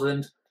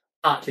 90,000,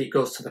 actually it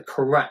goes to the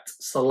correct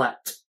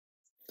select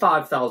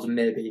 5,000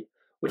 maybe,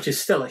 which is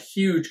still a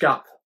huge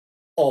gap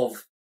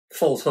of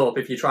false hope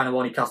if you're trying to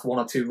only cast 1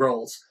 or 2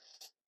 roles.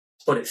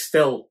 But it's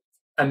still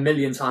a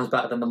million times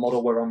better than the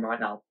model we're on right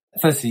now.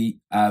 Firstly,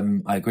 I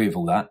agree with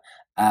all that.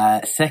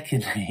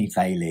 Secondly,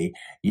 Bailey,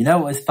 you know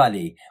what was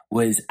funny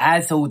was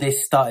as all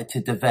this started to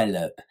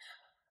develop,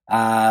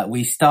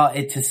 we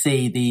started to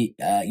see the,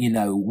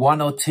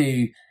 1 or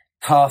 2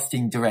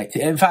 casting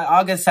directors. In fact,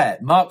 I'm going to say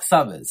it, Mark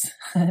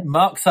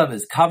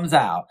Summers comes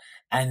out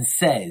and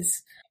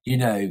says,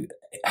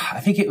 I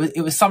think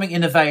it was something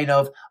in the vein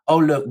of, oh,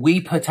 look,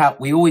 we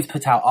always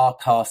put out our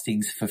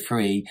castings for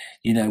free.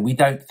 We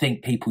don't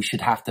think people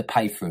should have to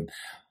pay for them.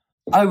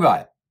 Oh,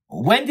 right.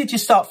 When did you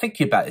start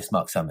thinking about this,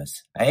 Mark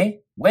Summers?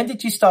 When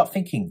did you start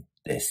thinking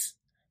this?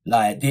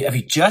 Have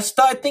you just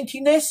started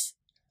thinking this?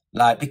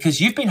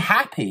 Because you've been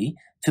happy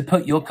to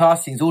put your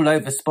castings all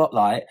over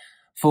Spotlight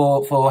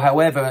for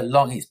however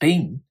long it's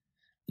been.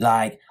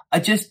 I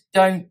just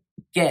don't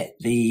get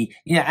the,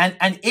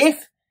 and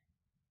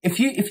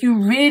if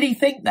you really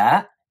think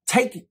that,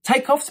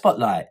 take off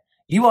Spotlight.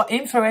 You are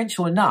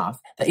influential enough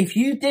that if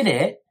you did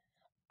it,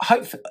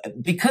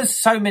 because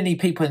so many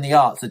people in the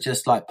arts are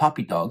just like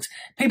puppy dogs,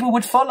 people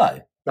would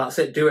follow. That's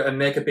it, do it and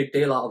make a big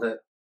deal out of it.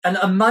 And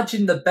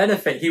imagine the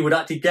benefit he would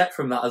actually get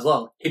from that as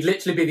well. He'd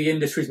literally be the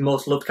industry's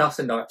most loved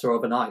casting director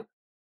overnight.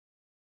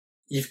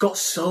 You've got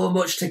so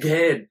much to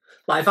gain.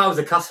 If I was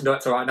a casting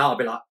director right now, I'd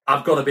be like,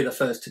 I've got to be the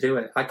first to do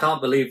it. I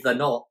can't believe they're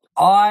not.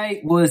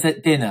 I was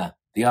at dinner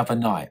the other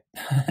night,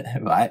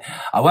 right?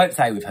 I won't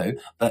say with who,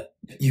 but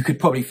you could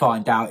probably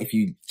find out if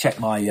you check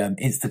my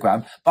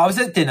Instagram. But I was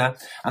at dinner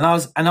and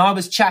I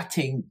was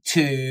chatting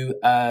to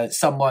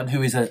someone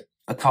who is a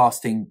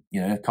casting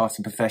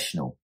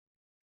professional.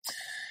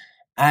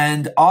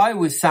 And I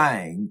was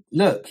saying,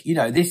 look,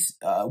 this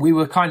we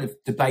were kind of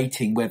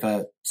debating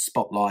whether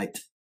Spotlight,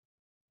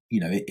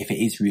 if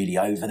it is really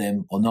over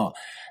them or not.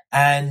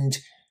 And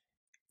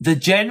the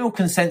general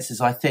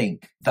consensus, I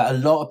think, that a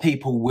lot of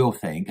people will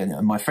think,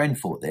 and my friend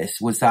thought this,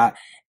 was that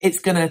it's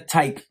going to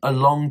take a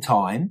long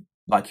time,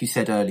 like you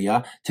said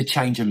earlier, to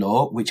change a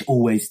law, which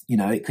always,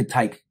 it could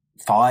take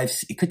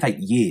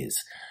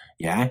years.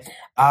 Yeah.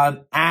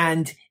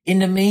 And in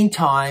the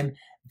meantime,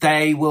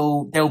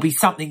 there'll be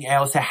something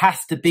else. There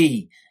has to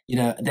be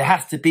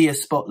a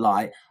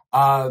Spotlight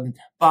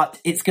But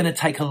it's going to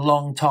take a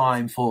long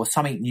time for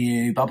something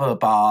new, blah, blah, blah,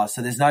 blah.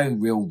 So there's no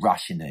real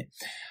rush in it.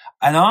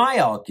 And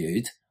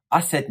I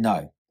said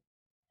no.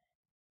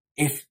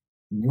 If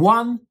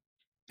one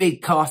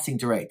big casting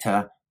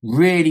director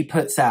really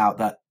puts out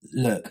that,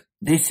 look,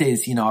 this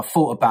is, I've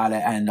thought about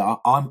it and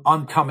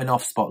I'm coming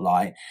off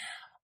Spotlight,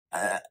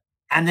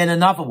 and then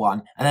another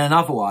one,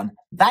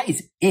 that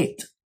is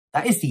it.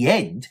 That is the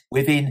end.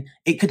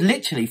 It could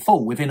literally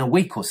fall within a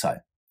week or so.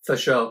 For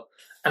sure.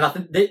 And I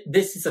think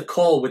this is a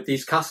call with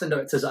these casting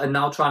directors that are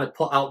now trying to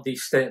put out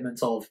these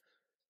statements of,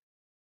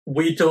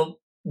 we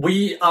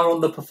are on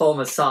the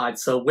performer's side,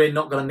 so we're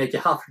not going to make you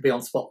have to be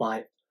on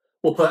Spotlight.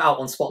 We'll put it out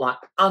on Spotlight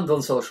and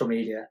on social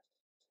media.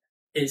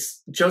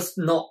 It's just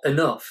not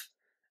enough.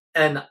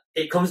 And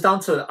it comes down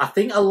to, I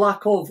think, a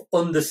lack of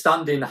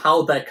understanding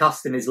how their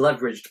casting is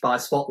leveraged by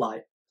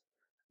Spotlight.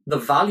 The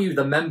value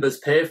the members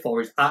pay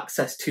for is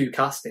access to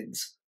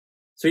castings.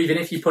 So even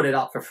if you put it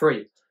out for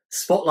free,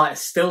 Spotlight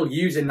is still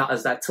using that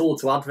as their tool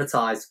to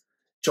advertise,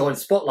 join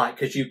Spotlight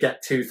because you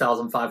get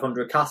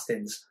 2,500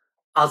 castings,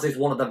 as is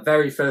one of the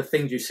very first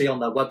things you see on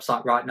their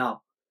website right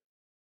now.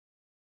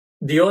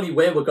 The only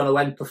way we're going to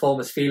end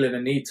performers feeling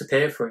a need to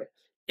pay for it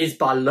is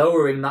by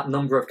lowering that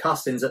number of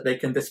castings that they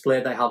can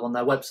display they have on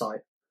their website.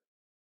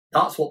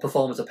 That's what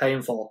performers are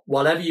paying for.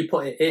 Whatever you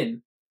put it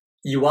in,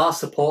 you are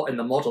supporting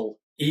the model,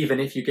 even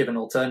if you give an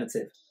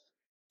alternative.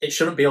 It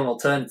shouldn't be an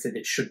alternative.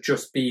 It should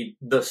just be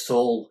the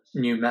sole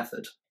new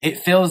method. It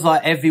feels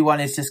like everyone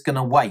is just going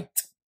to wait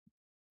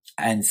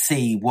and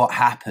see what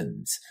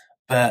happens.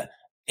 But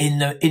in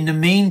the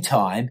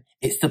meantime,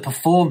 it's the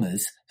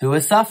performers who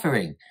are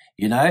suffering,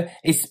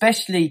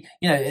 especially,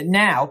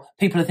 now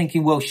people are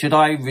thinking, well, should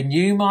I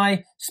renew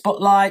my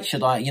Spotlight?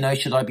 Should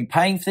I be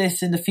paying for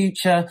this in the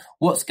future?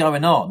 What's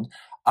going on?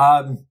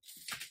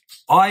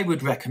 I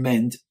would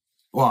recommend,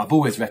 I've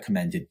always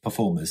recommended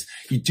performers.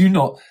 You do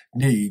not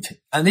need,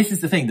 and this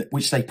is the thing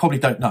which they probably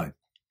don't know.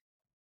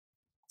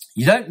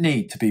 You don't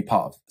need to be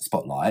part of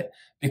Spotlight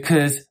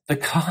because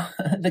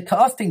the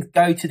castings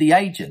go to the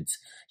agents,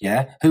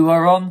 who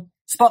are on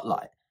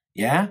Spotlight,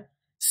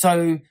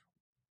 So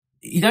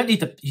you don't need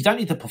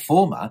the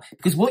performer,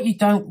 because what you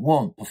don't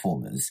want,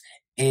 performers,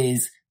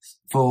 is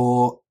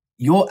for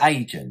your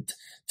agent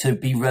to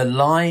be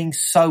relying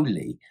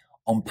solely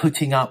on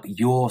putting up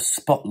your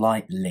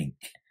Spotlight link.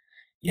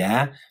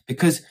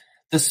 Because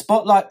the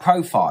Spotlight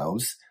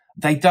profiles,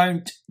 they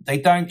don't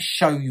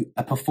show you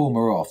a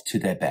performer off to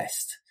their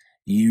best.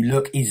 You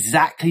look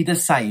exactly the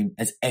same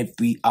as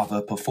every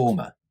other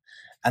performer.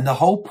 And the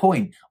whole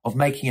point of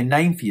making a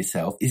name for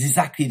yourself is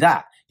exactly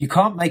that. You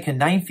can't make a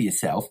name for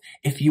yourself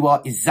if you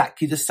are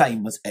exactly the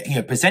same as,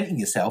 presenting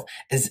yourself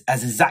as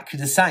exactly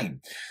the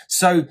same.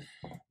 So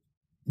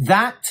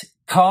that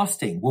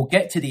casting will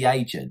get to the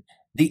agent.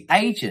 The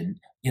agent,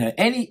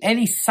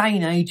 any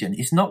sane agent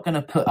is not going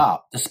to put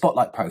up the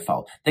Spotlight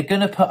profile. They're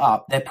going to put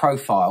up their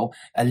profile,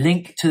 a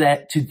link to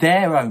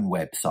their own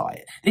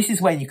website. This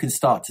is when you can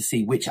start to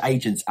see which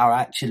agents are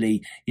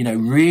actually,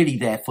 really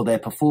there for their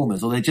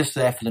performers, or they're just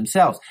there for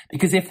themselves.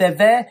 Because if they're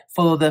there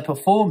for their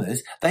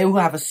performers, they will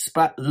have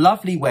a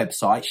lovely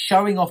website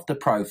showing off the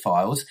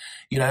profiles,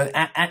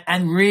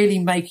 and really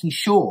making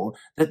sure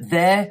that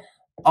their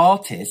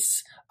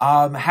artists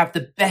have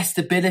the best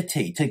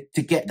ability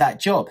to get that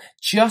job.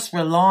 Just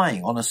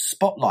relying on a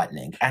Spotlight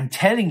link and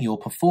telling your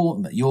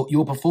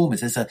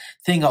performers as a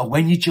thing of,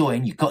 when you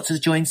join, you've got to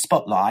join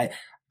Spotlight.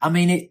 I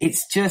mean,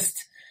 it's just,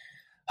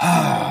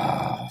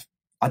 I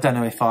don't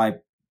know if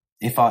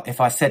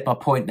I said my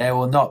point there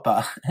or not,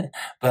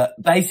 but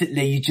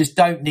basically you just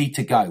don't need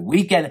to go.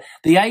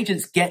 The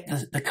agents get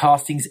the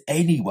castings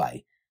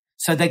anyway.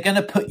 So they're going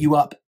to put you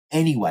up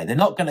anyway. They're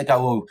not going to go,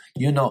 oh,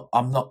 you're not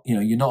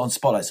on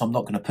Spotlight, so I'm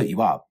not going to put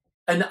you up.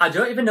 And I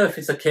don't even know if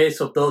it's a case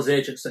of those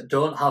agents that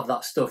don't have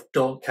that stuff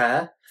don't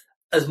care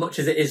as much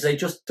as it is they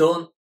just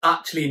don't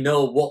actually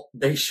know what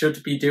they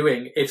should be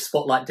doing if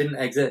Spotlight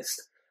didn't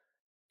exist.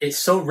 It's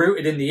so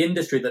rooted in the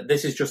industry that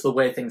this is just the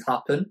way things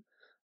happen,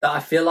 that I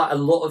feel like a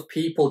lot of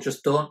people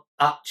just don't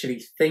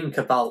actually think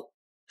about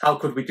how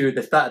could we do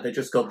this better. They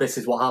just go, this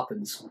is what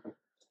happens.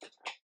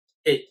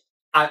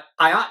 I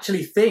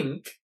actually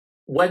think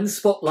when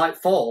Spotlight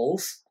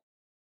falls,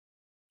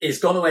 it's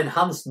going to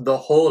enhance the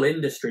whole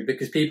industry,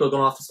 because people are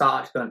going to have to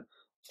start actually going,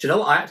 do you know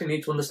what? I actually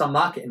need to understand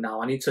marketing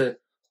now. I need to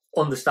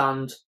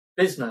understand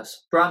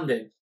business,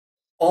 branding,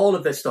 all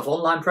of this stuff,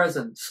 online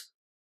presence.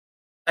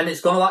 And it's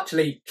going to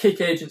actually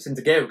kick agents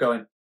into gear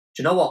going, do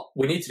you know what?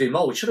 We need to do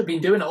more. We should have been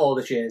doing it all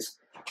these years.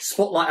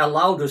 Spotlight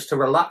allowed us to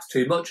relax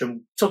too much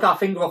and took our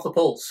finger off the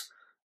pulse.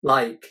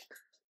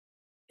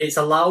 It's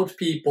allowed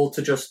people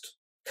to just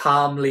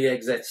calmly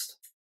exist,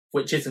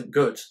 which isn't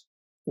good.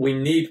 We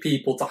need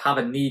people to have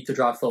a need to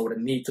drive forward,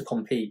 a need to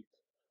compete.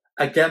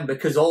 Again,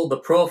 because all the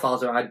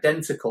profiles are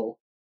identical,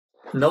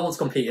 no one's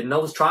competing, no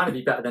one's trying to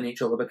be better than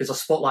each other, because a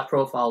Spotlight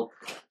profile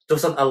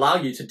doesn't allow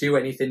you to do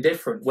anything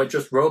different. We're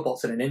just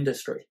robots in an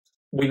industry.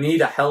 We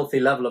need a healthy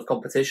level of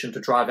competition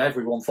to drive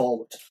everyone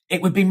forward.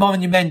 It would be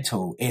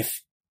monumental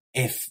if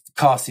if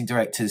casting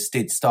directors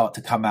did start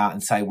to come out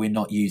and say, we're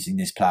not using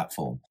this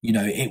platform. You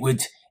know, it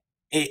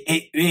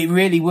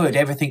really would.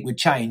 Everything would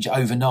change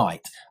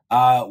overnight.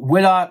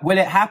 Will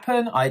it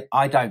happen?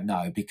 I don't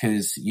know,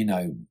 because, you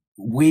know,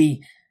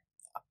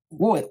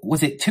 what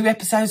was it, 2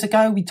 episodes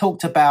ago? We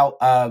talked about,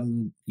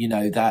 you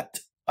know, that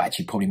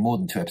actually probably more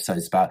than 2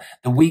 episodes, about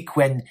the week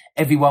when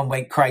everyone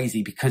went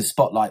crazy because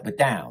Spotlight were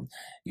down,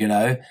 you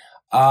know.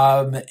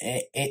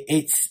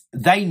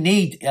 They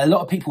need, a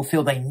lot of people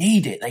feel they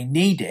need it.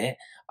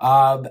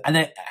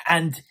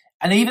 And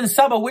even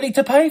some are willing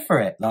to pay for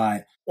it.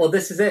 Like, well,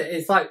 this is it.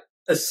 It's like,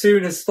 as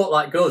soon as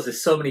Spotlight goes,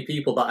 there's so many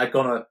people that are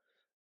going to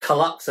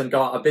collapse and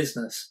go out of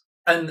business.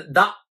 And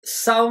that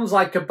sounds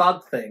like a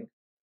bad thing.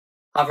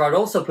 However, I'd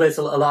also place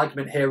a little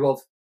argument here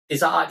of, is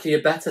that actually a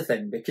better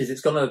thing? Because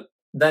it's going to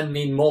then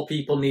mean more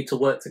people need to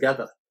work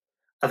together.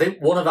 I think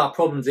one of our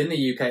problems in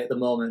the UK at the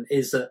moment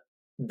is that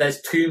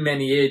there's too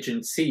many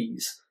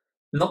agencies,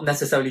 not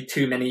necessarily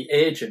too many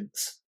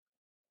agents.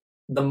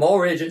 The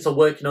more agents are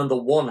working under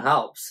one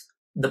house,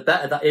 the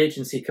better that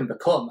agency can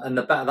become, and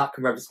the better that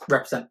can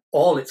represent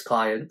all its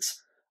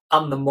clients,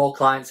 and the more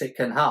clients it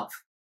can have.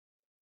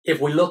 If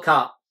we look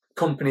at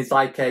companies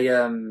like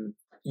a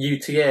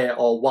UTA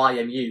or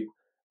YMU,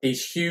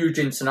 these huge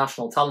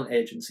international talent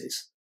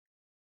agencies,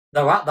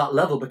 they're at that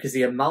level because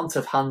the amount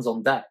of hands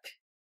on deck.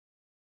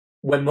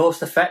 We're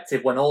most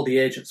effective when all the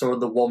agents are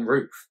under one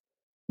roof,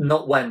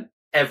 not when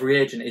every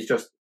agent is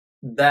just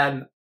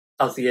them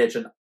as the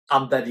agent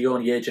and they're the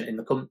only agent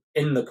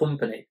in the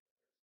company.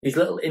 These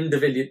little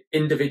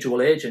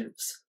individual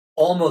agents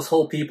almost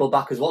hold people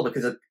back as well,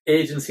 because an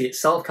agency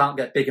itself can't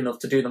get big enough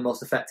to do the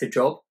most effective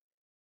job.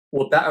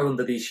 We're better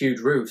under these huge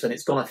roofs, and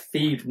it's going to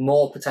feed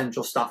more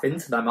potential staff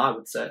into them, I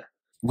would say.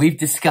 We've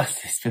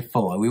discussed this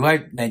before. We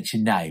won't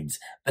mention names,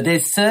 but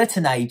there's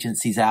certain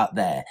agencies out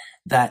there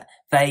that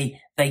they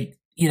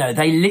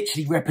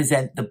literally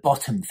represent the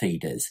bottom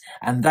feeders,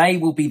 and they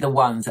will be the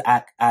ones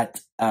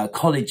at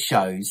college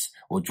shows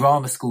or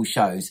drama school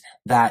shows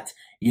that,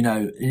 you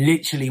know,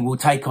 literally will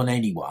take on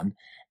anyone.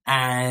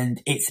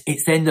 And it's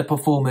then the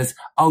performers,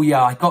 oh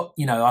yeah, I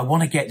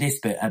want to get this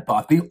bit,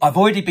 but I've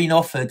already been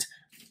offered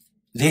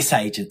this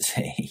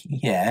agency.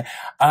 Yeah.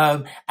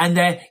 And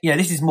they're, you know,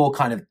 this is more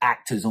kind of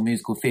actors or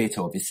musical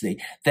theatre, obviously.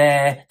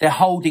 They're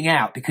holding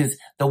out because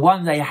the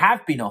one they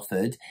have been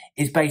offered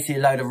is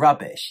basically a load of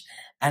rubbish.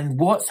 And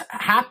what's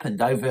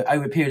happened over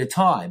a period of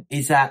time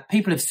is that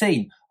people have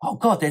seen, oh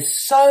God, there's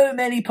so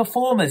many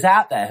performers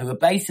out there who are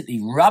basically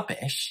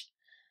rubbish.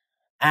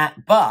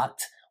 But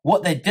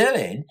what they're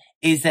doing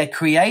is they're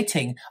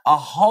creating a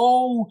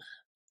whole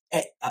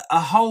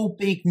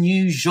big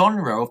new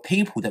genre of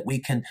people that we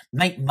can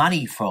make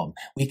money from,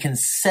 we can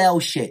sell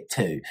shit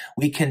to,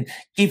 we can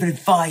give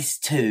advice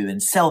to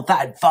and sell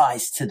that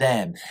advice to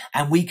them,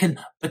 and we can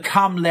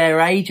become their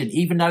agent,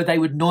 even though they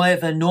would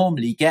never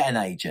normally get an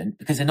agent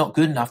because they're not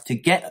good enough to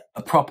get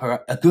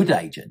a good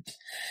agent.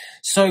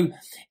 So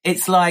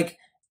it's like,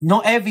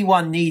 not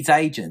everyone needs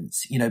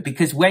agents, you know,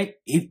 because we're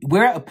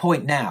at a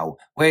point now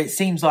where it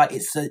seems like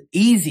it's the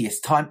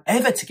easiest time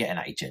ever to get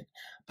an agent.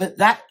 But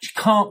that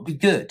can't be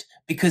good,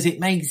 because it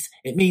means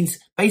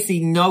basically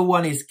no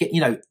one is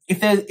you know, if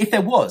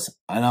there was,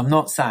 and I'm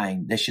not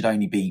saying there should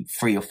only be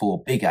 3 or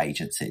 4 big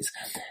agencies,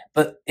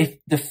 but if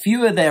the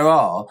fewer there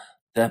are,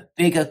 the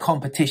bigger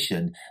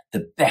competition,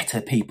 the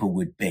better people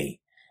would be,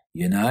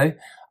 you know?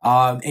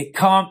 It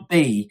can't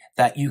be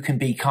that you can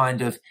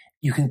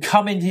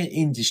come into the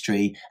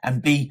industry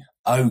and be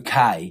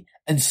okay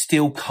and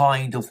still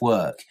kind of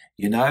work,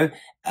 you know?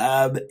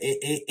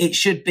 It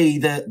should be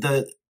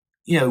the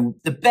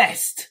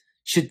best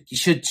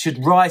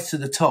should rise to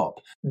the top.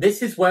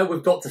 This is where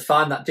we've got to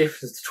find that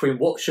difference between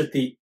what should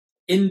the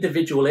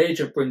individual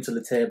agent bring to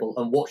the table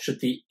and what should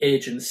the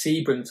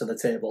agency bring to the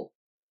table.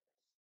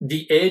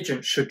 The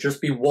agent should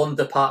just be one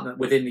department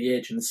within the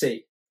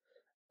agency.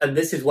 And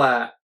this is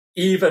where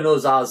even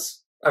us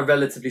as a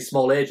relatively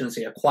small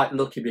agency are quite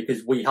lucky,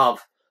 because we have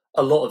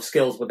a lot of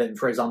skills within.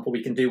 For example,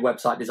 we can do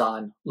website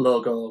design,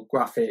 logo,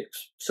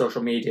 graphics,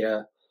 social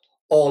media,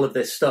 all of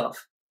this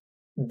stuff.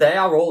 They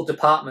are all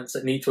departments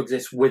that need to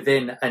exist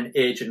within an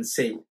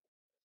agency.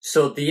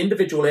 So the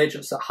individual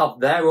agents that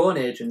have their own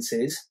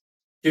agencies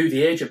do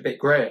the agent bit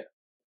great,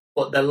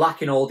 but they're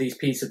lacking all these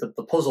pieces of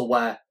the puzzle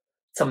where,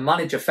 to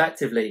manage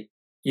effectively,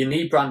 you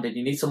need branding,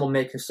 you need someone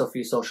making stuff for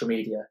your social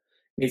media,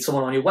 you need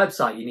someone on your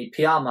website, you need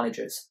PR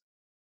managers.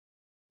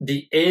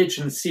 The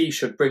agency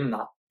should bring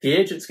that. The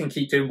agents can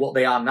keep doing what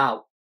they are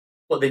now,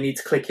 but they need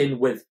to click in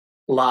with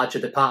larger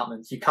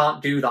departments. You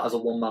can't do that as a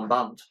one-man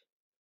band.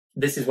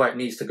 This is where it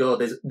needs to go.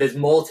 There's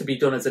more to be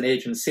done as an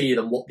agency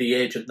than what the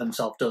agent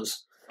themselves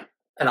does.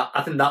 And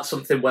I think that's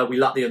something where we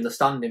lack the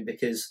understanding,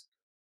 because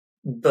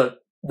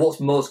what's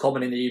most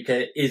common in the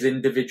UK is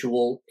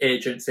individual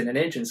agents in an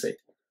agency.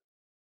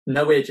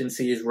 No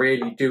agency is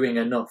really doing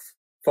enough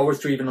for us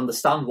to even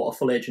understand what a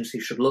full agency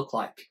should look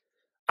like.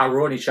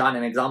 Our only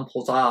shining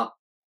examples are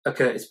a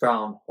Curtis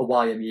Brown, a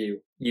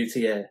YMU,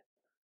 UTA,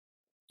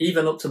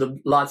 even up to the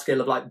large scale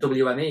of like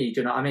WME,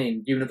 do you know what I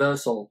mean?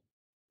 Universal.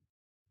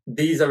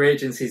 these are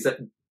agencies that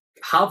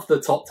have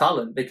the top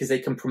talent because they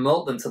can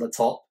promote them to the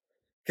top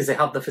because they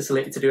have the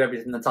facility to do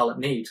everything the talent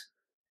need.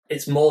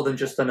 It's more than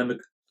just a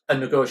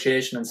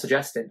negotiation and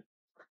suggesting.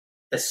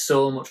 There's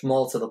so much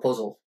more to the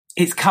puzzle.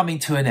 It's coming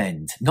to an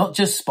end, not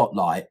just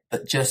Spotlight,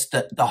 but just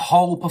the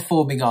whole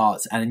performing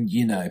arts. And,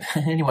 you know,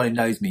 anyone who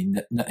knows me,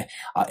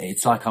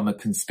 it's like I'm a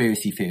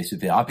conspiracy theorist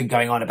with it. I've been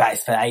going on about it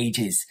for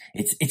ages.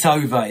 It's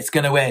over. It's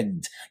going to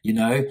end, you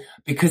know,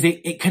 because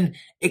it can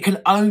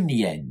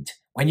only end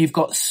when you've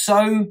got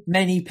so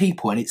many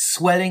people and it's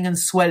swelling and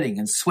swelling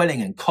and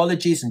swelling, and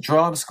colleges and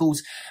drama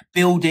schools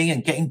building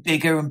and getting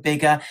bigger and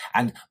bigger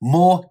and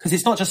more, because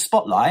it's not just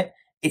Spotlight.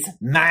 It's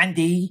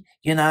Mandy,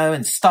 you know,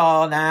 and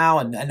Star now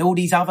and all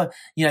these other,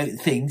 you know,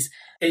 things.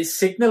 It's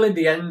signalling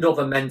the end of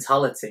a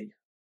mentality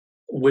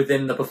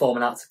within the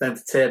performing arts and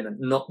entertainment,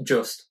 not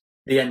just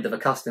the end of a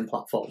casting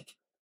platform.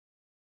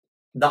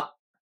 That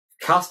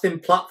casting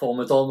platform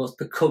has almost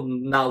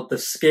become now the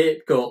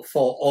scapegoat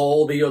for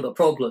all the other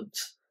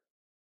problems.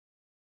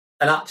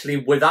 And actually,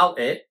 without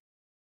it,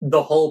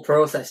 the whole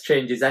process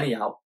changes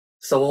anyhow.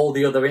 So all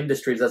the other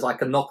industries, there's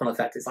like a knock-on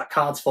effect. It's like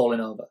cards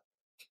falling over.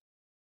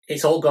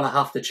 It's all going to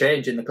have to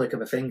change in the click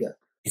of a finger.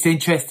 It's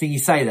interesting you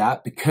say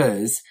that,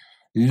 because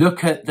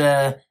look at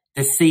the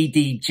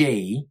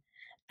CDG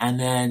and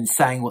then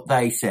saying what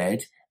they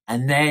said.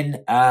 And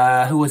then,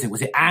 who was it?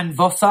 Was it Anne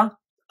Vosser?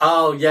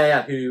 Oh,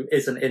 yeah, who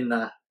isn't in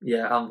there.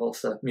 Yeah, Anne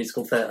Vosser,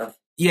 musical theatre.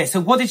 Yeah,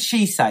 so what did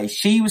she say?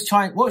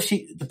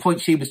 The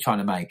point she was trying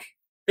to make?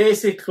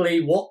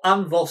 Basically, what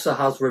Anne Vosser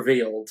has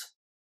revealed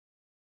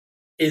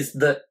is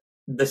that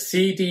the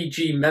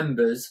CDG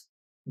members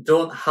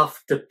don't have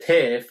to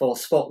pay for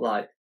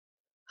Spotlight.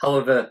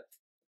 However,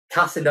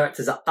 casting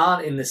directors that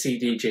aren't in the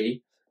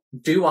CDG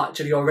do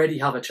actually already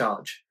have a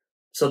charge.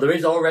 So there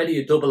is already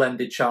a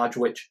double-ended charge,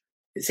 which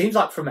it seems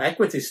like from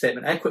Equity's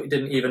statement, Equity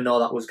didn't even know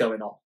that was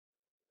going on.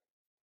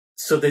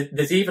 So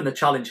there's even a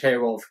challenge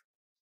here of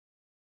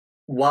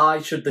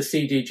why should the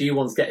CDG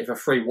ones get it for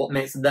free? What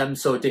makes them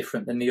so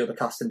different than the other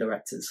casting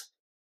directors?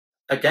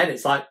 Again,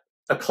 it's like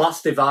a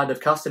class divide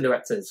of casting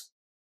directors.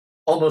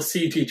 Almost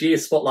CDG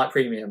is Spotlight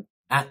Premium.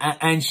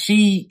 And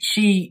she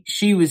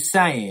was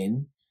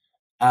saying,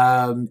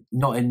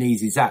 not in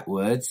these exact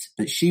words,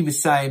 but she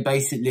was saying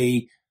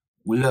basically,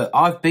 well, look,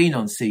 I've been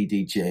on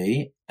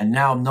CDG and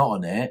now I'm not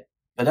on it,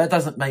 but that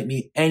doesn't make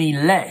me any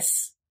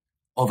less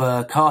of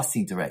a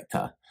casting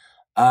director.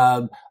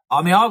 I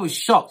mean, I was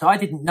shocked. I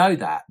didn't know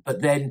that,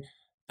 but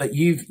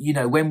you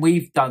know, when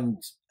we've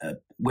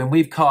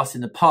cast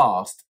in the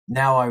past,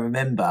 now I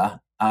remember,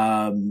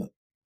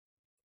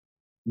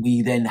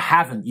 we then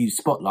haven't used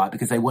Spotlight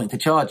because they wanted to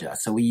charge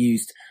us. So we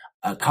used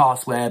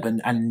Castweb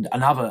and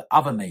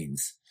other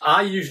means.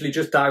 I usually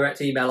just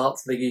direct email out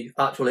to the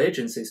actual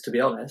agencies, to be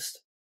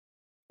honest,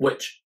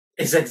 which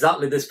is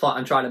exactly this point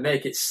I'm trying to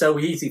make. It's so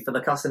easy for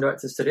the casting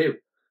directors to do.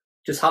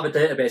 Just have a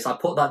database. I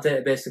put that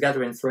database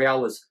together in 3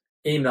 hours,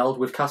 emailed,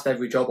 we've cast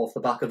every job off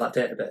the back of that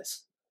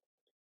database.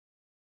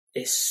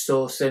 It's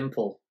so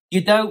simple.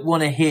 You don't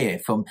want to hear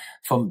from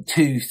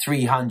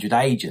 200-300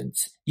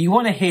 agents. You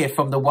want to hear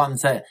from the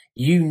ones that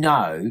you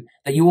know,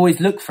 that you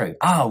always look through.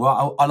 Oh,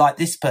 well, I like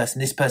this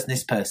person.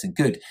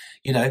 Good.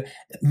 You know,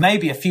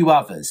 maybe a few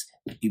others,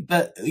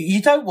 but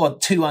you don't want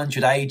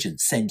 200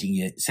 agents sending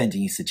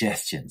you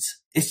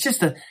suggestions. It's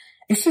just a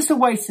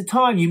waste of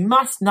time. You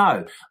must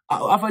know.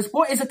 Otherwise,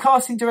 what is a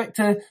casting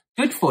director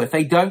good for if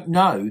they don't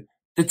know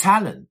the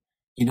talent?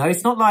 You know,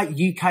 it's not like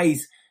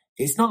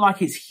it's not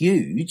like it's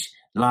huge.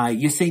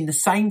 Like, you're seeing the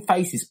same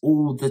faces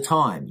all the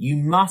time. You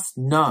must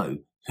know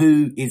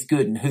who is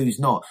good and who's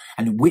not,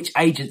 and which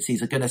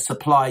agencies are going to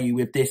supply you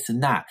with this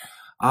and that.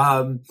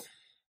 I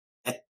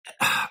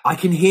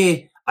can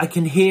hear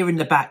in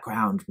the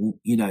background,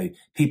 you know,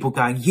 people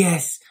going,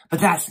 yes,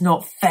 but that's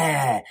not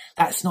fair.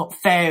 That's not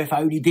fair if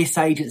only this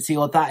agency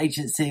or that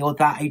agency or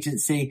that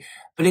agency.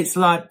 But it's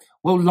like,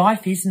 well,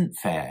 life isn't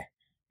fair.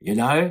 You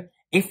know,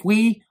 if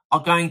we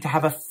are going to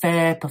have a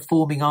fair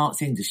performing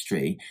arts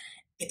industry,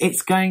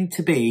 it's going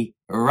to be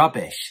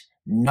rubbish.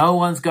 No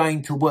one's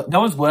going to work.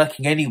 No one's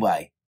working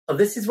anyway. Well,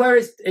 this is where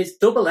it's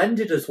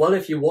double-ended as well,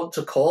 if you want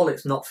to call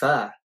it's not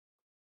fair.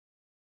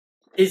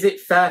 Is it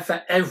fair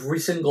for every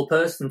single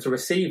person to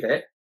receive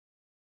it,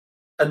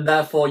 and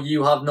therefore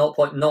you have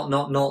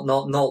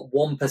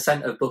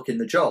 0.00001% of booking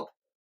the job?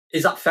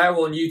 Is that fair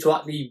on you to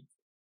actually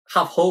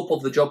have hope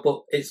of the job,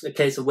 but it's a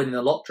case of winning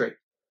the lottery?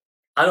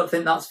 I don't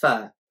think that's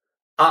fair.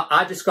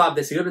 I described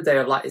this the other day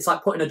of like, it's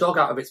like putting a dog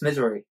out of its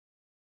misery.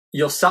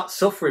 You're sat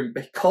suffering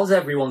because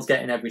everyone's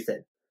getting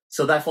everything.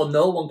 So therefore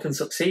no one can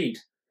succeed.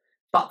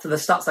 Back to the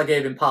stats I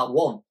gave in part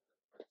 1.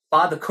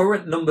 By the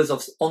current numbers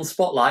on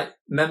Spotlight,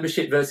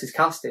 membership versus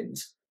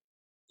castings,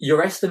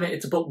 you're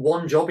estimated to book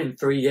one job in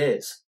 3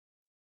 years.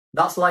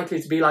 That's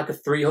likely to be like a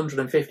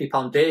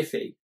 £350 day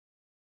fee.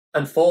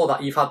 And for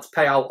that, you've had to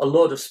pay out a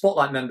load of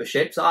Spotlight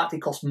memberships that actually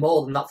cost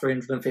more than that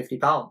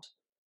 £350.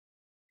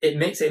 It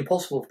makes it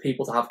impossible for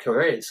people to have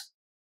careers.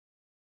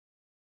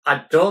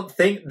 I don't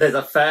think there's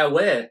a fair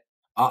way.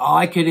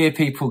 I could hear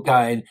people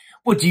going,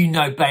 "Well, do you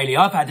know, Bailey?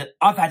 I've had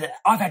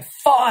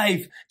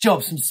 5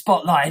 jobs from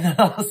Spotlight in the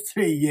last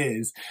 3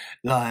 years."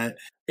 Like,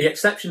 the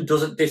exception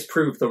doesn't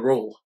disprove the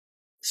rule.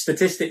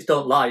 Statistics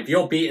don't lie. If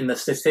you're beating the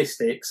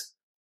statistics,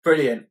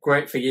 brilliant,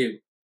 great for you.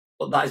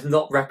 But that is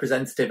not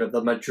representative of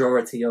the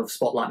majority of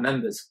Spotlight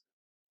members.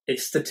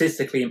 It's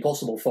statistically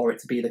impossible for it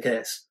to be the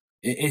case.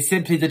 It's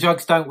simply the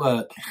drugs don't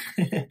work.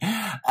 Do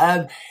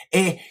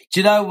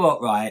you know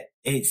what, right?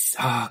 It's,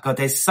 oh God,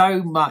 there's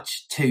so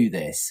much to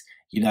this,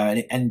 you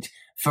know, and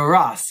for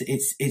us,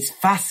 it's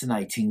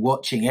fascinating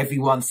watching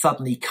everyone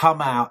suddenly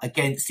come out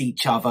against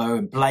each other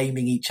and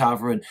blaming each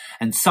other,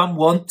 and some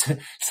want to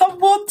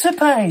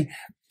pay.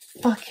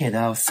 Fucking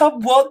hell, some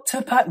want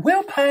to pay.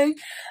 We'll pay.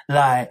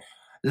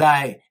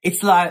 Like,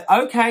 it's like,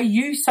 okay,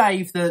 you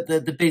save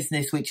the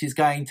business, which is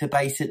going to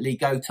basically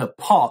go to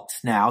pot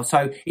now.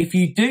 So if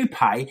you do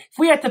pay, if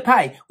we had to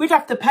pay, we'd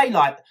have to pay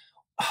like,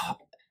 oh,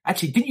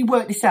 actually, didn't you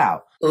work this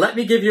out? Let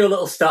me give you a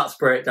little stats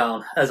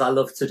breakdown, as I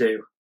love to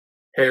do.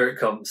 Here it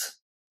comes.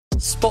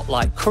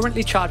 Spotlight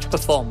currently charge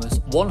performers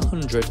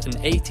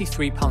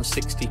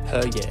 £183.60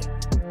 per year.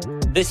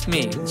 This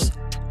means,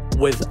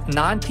 with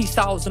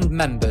 90,000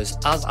 members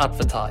as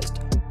advertised,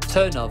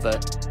 turnover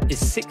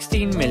is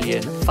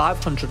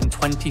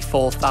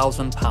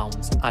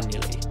 £16,524,000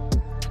 annually.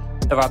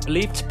 There are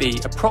believed to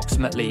be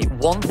approximately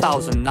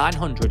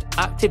 1,900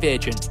 active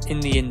agents in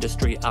the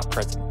industry at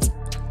present.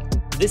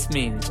 This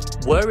means,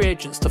 were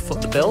agents to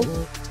foot the bill,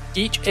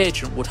 each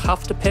agent would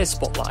have to pay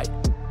Spotlight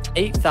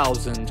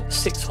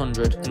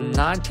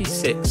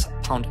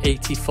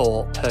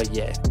 £8,696.84 per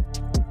year.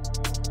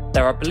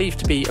 There are believed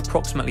to be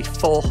approximately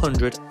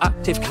 400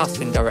 active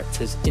casting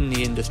directors in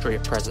the industry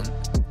at present.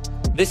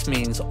 This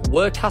means,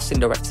 were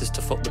casting directors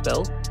to foot the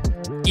bill,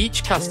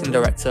 each casting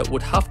director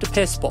would have to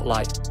pay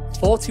Spotlight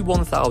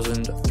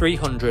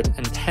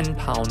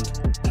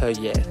 £41,310 per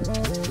year.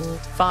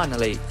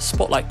 Finally,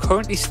 Spotlight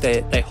currently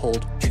state they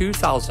hold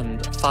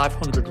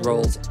 2,500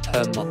 roles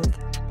per month,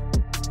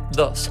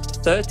 thus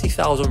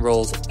 30,000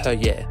 roles per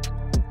year.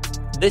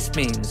 This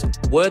means,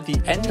 were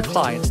the end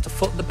clients to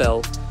foot the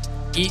bill,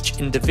 each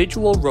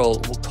individual role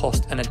will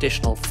cost an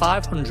additional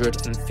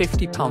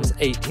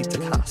 £550.80 to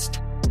cast.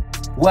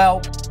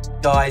 Well,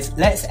 guys,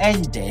 let's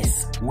end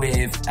this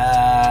with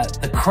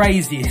the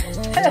crazy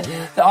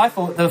that I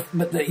thought the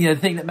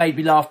thing that made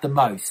me laugh the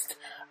most,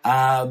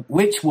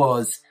 which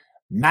was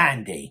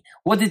Mandy.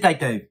 What did they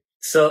do?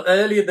 So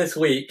earlier this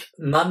week,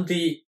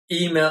 Mandy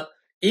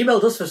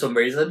emailed us for some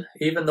reason,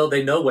 even though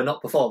they know we're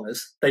not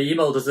performers. They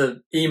emailed us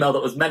an email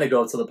that was meant to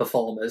go to the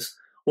performers,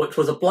 which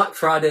was a Black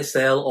Friday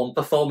sale on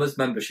performers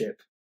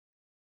membership.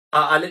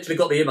 I literally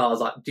got the email. I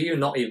was like, do you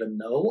not even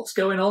know what's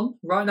going on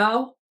right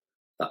now?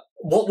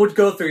 What would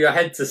go through your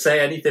head to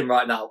say anything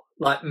right now?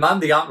 Like,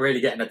 Mandy aren't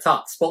really getting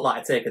attacked.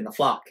 Spotlight are taking the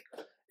flak.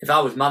 If I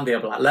was Mandy,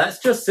 I'd be like, let's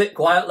just sit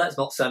quiet. Let's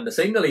not send a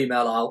single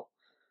email out.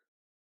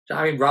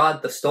 I mean,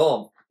 ride the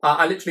storm.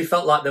 I literally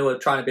felt like they were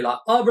trying to be like,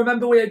 oh,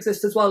 remember we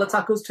exist as well.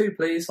 Attack us too,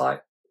 please.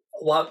 Like,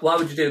 why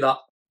would you do that?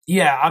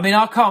 Yeah, I mean,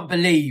 I can't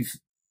believe,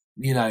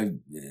 you know,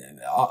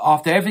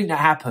 after everything that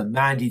happened,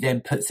 Mandy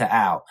then puts it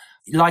out.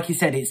 Like you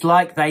said, it's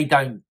like they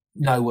don't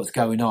know what's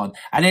going on.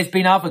 And there's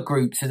been other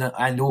groups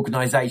and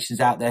organisations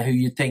out there who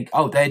you think,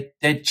 oh, they'd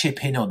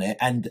chip in on it,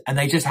 and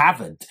they just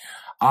haven't.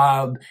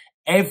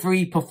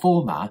 Every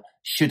performer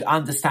should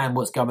understand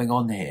what's going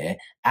on here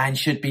and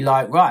should be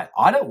like, right,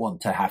 I don't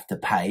want to have to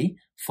pay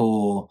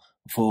to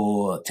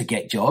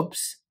get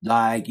jobs.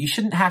 Like, you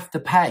shouldn't have to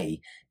pay.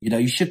 You know,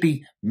 you should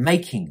be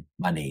making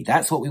money.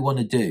 That's what we want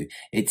to do.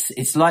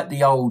 It's like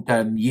the old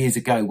years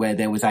ago where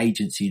there was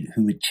agency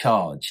who would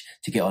charge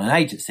to get on an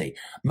agency.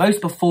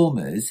 Most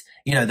performers,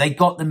 you know, they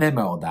got the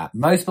memo on that.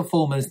 Most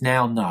performers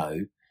now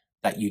know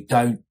that you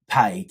don't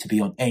pay to be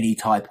on any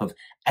type of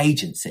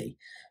agency.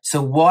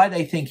 So why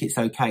they think it's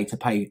okay to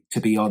pay to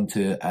be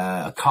onto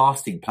a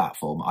casting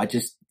platform, I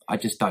just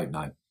don't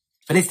know.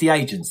 But it's the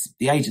agents.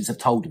 The agents have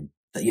told them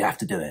that you have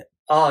to do it.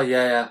 Oh,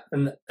 yeah.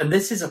 And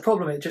this is a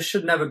problem. It just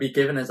should never be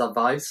given as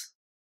advice.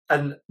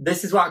 And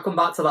this is where I come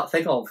back to that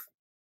thing of,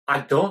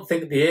 I don't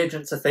think the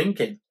agents are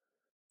thinking,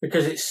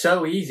 because it's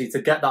so easy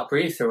to get that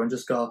brief through and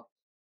just go,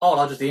 oh,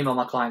 I'll just email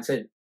my clients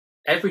in.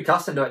 Every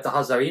casting director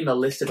has their email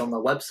listed on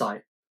their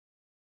website.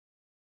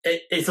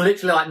 It's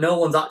literally like no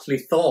one's actually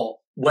thought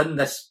when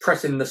they're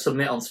pressing the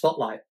submit on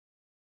Spotlight.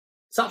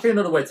 It's actually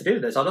another way to do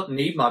this. I don't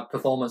need my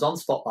performers on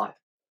Spotlight.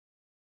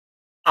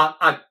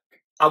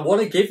 I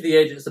want to give the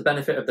agents the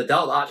benefit of the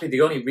doubt that actually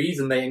the only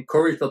reason they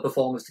encourage the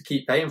performers to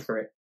keep paying for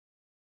it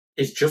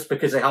is just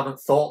because they haven't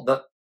thought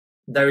that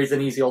there is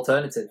an easy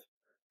alternative.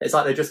 It's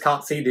like they just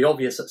can't see the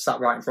obvious that's sat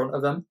right in front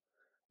of them,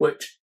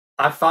 which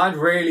I find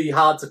really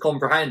hard to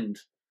comprehend,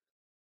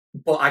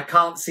 but I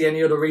can't see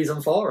any other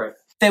reason for it.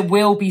 There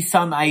will be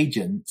some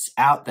agents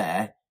out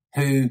there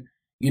who,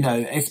 you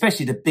know,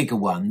 especially the bigger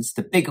ones,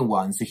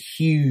 the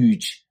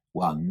huge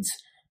ones,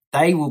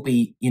 they will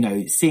be, you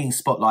know, seeing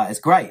Spotlight as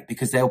great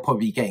because they'll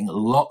probably be getting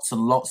lots and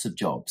lots of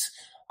jobs.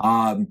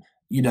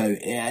 You know,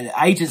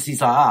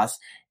 agencies like us,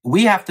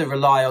 we have to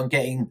rely on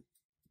getting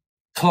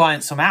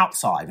clients from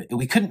outside.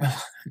 We couldn't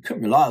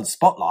rely on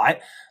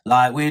Spotlight.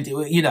 Like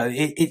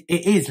it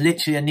is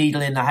literally a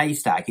needle in the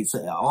haystack. It's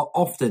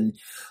often,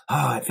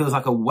 it feels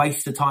like a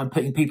waste of time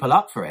putting people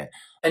up for it.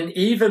 And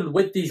even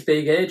with these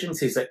big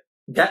agencies that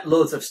get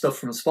loads of stuff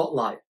from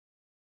Spotlight,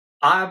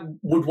 I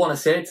would want to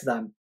say to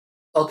them,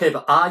 okay,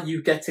 but are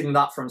you getting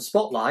that from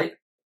Spotlight,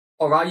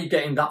 or are you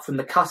getting that from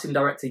the casting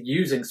director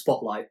using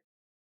Spotlight?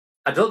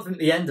 I don't think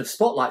the end of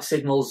Spotlight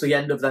signals the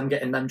end of them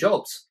getting them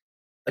jobs.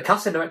 The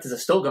casting directors are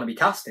still going to be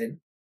casting.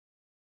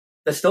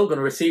 They're still going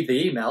to receive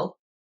the email.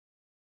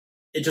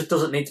 It just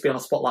doesn't need to be on a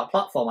Spotlight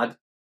platform.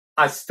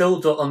 I still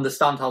don't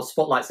understand how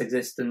Spotlight's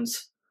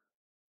existence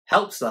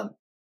helps them.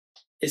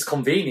 It's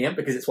convenient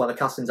because it's where the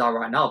castings are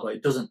right now, but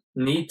it doesn't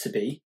need to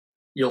be.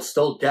 You'll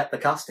still get the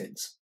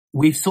castings.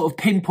 We've sort of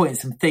pinpointed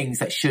some things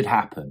that should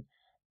happen.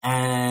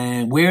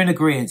 And we're in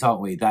agreement,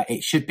 aren't we, that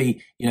it should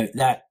be,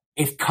 that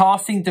if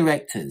casting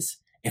directors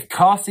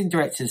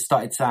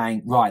started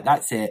saying, right,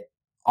 that's it,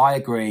 I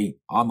agree,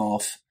 I'm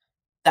off,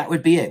 that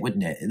would be it,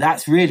 wouldn't it?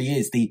 That really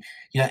is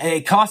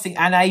casting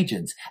and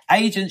agents.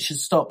 Agents should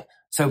stop.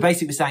 So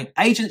basically we're saying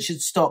agents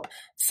should stop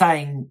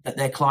saying that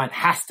their client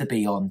has to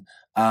be on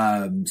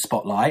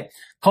Spotlight.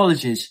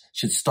 Colleges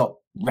should stop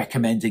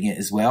recommending it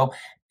as well.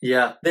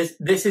 Yeah, this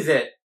is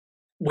it.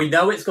 We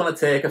know it's going to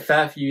take a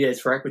fair few years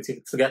for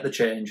equity to get the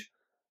change.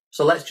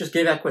 So let's just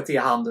give equity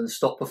a hand and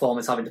stop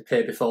performers having to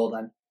pay before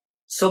then.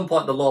 Some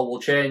point the law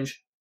will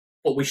change,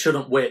 but we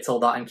shouldn't wait till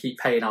that and keep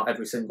paying out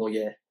every single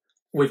year.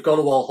 We've got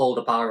to all hold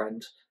up our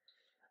end.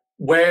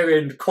 We're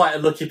in quite a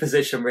lucky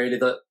position, really,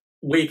 that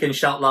we can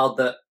shout loud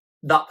that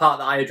part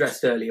that I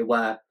addressed earlier,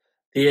 where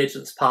the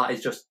agent's part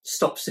is just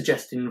stop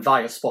suggesting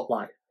via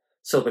Spotlight,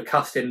 so the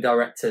casting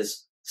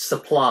director's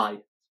supply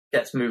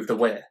gets moved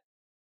away.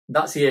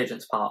 That's the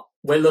agent's part.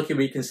 We're lucky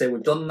we can say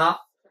we've done that.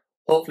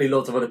 Hopefully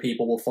loads of other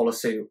people will follow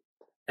suit.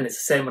 And it's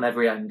the same on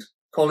every end.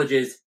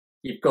 Colleges,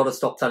 you've got to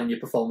stop telling your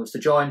performers to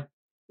join.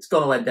 It's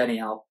going to end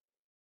anyhow.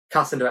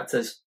 Casting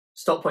directors,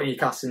 stop putting your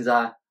castings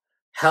there.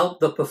 Help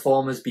the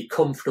performers be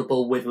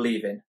comfortable with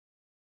leaving.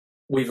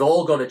 We've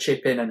all got to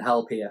chip in and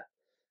help here.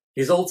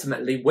 Because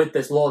ultimately, with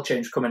this law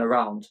change coming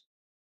around,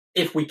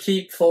 if we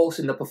keep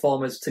forcing the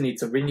performers to need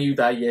to renew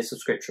their year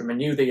subscription,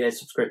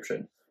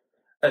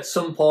 at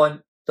some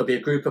point, there'll be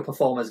a group of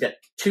performers get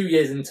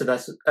 2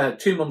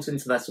 months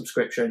into their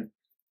subscription,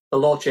 the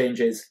law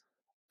changes,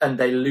 and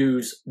they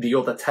lose the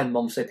other 10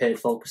 months they paid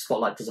for because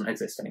Spotlight doesn't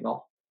exist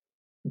anymore.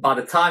 By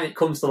the time it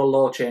comes to the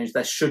law change,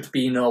 there should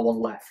be no one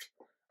left.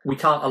 We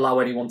can't allow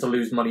anyone to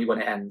lose money when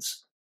it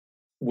ends.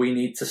 We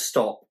need to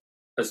stop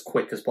as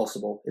quick as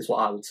possible, is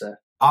what I would say.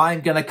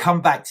 I'm going to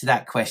come back to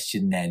that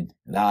question then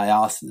that I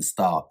asked at the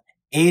start.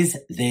 Is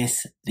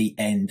this the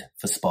end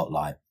for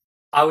Spotlight?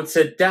 I would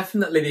say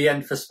definitely the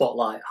end for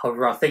Spotlight.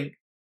 However, I think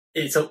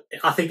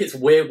it's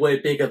way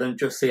bigger than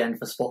just the end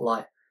for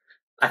Spotlight.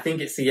 I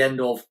think it's the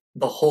end of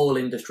the whole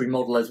industry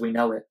model as we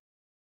know it.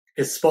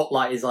 Because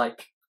Spotlight is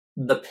like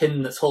the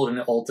pin that's holding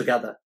it all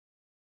together.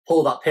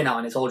 Pull that pin out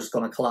and it's all just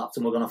going to collapse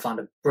and we're going to find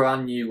a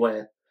brand new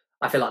way.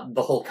 I feel like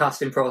the whole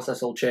casting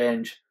process will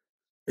change.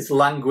 This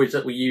language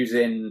that we use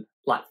in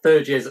like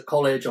third years at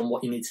college on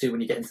what you need to do when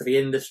you get into the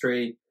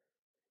industry,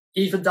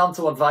 even down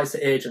to advice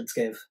that agents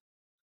give.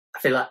 I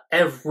feel like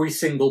every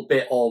single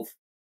bit of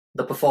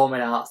the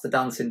performing arts, the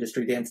dance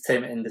industry, the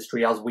entertainment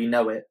industry as we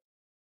know it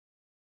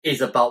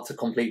is about to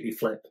completely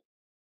flip.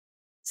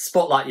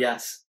 Spotlight,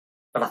 yes,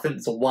 but I think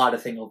it's a wider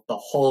thing of the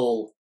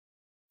whole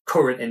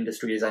current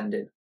industry is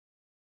ending.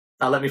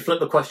 Now let me flip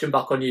the question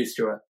back on you,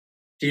 Stuart.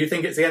 Do you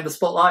think it's the end of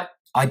Spotlight?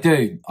 I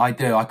do. I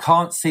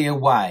can't see a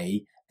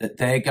way that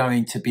they're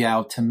going to be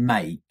able to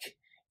make,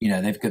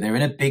 they're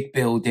in a big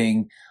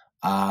building.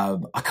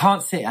 I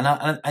can't see it.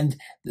 And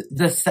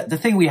the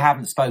thing we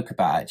haven't spoke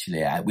about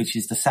actually, which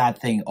is the sad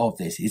thing of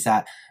this, is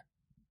that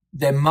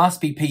there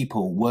must be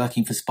people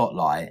working for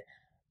Spotlight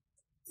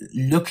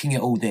looking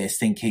at all this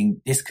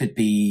thinking this could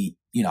be,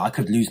 I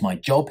could lose my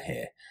job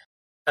here.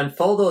 And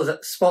for those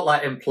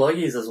Spotlight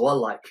employees as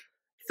well,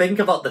 think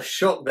about the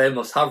shock they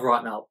must have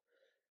right now.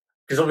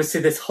 Because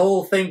obviously this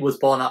whole thing was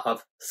born out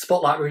of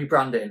Spotlight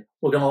rebranding.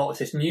 We're going to launch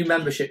this new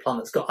membership plan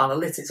that's got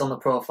analytics on the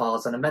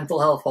profiles and a mental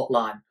health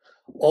hotline.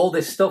 All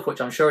this stuff, which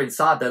I'm sure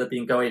inside they'd have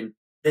been going,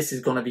 this is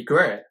going to be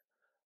great.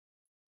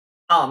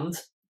 And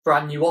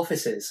brand new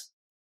offices.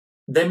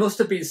 They must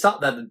have been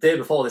sat there the day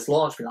before this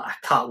launch being like,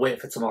 I can't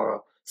wait for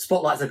tomorrow.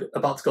 Spotlight's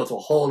about to go to a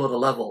whole other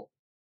level.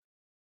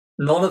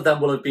 None of them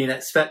will have been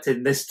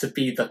expecting this to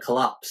be the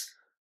collapse.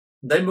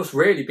 They must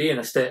really be in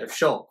a state of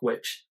shock,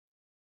 which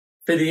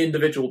for the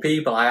individual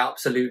people, I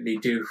absolutely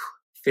do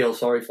feel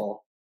sorry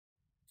for.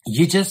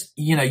 You just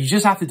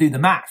have to do the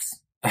maths.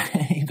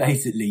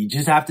 Basically, you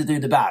just have to do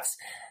the maths.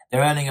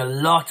 They're earning a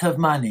lot of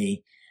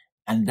money,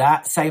 and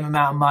that same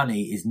amount of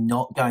money is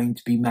not going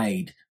to be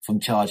made from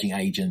charging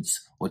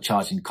agents or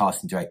charging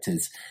casting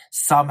directors.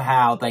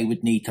 Somehow they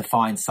would need to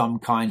find some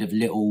kind of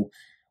little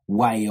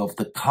way of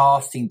the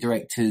casting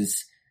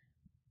directors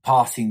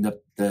passing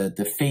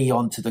the fee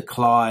on to the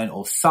client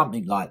or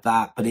something like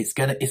that, but it's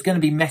gonna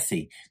be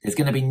messy. There's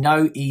gonna be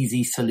no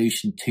easy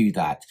solution to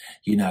that.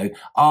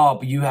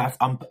 But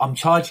I'm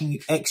charging you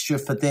extra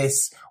for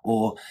this,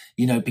 or,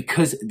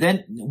 because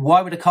then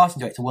why would a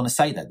casting director want to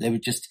say that? They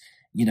would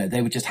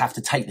just have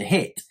to take the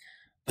hit.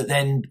 But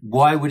then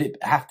why would it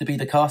have to be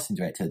the casting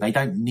director? They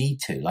don't need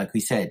to. Like we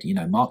said,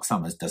 Mark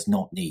Summers does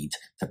not need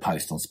to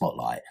post on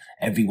Spotlight.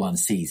 Everyone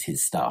sees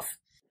his stuff.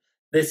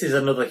 This is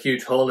another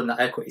huge hole in that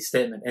equity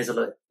statement, isn't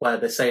it? Where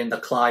they're saying the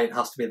client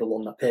has to be the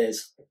one that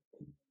pays.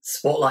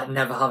 Spotlight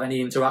never have any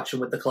interaction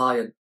with the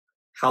client.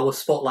 How is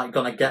Spotlight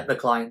going to get the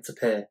client to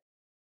pay?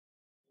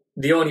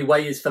 The only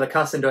way is for the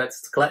casting director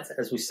to collect it,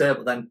 as we say,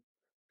 but then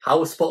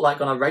how is Spotlight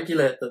going to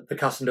regulate that the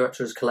casting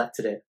director has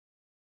collected it?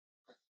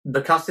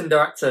 The casting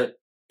director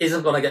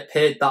isn't going to get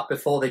paid that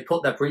before they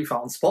put their brief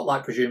out on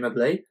Spotlight,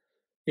 presumably.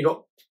 You've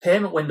got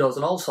payment windows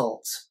and all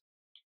sorts.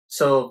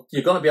 So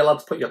you're going to be allowed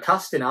to put your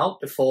casting out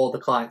before the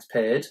client's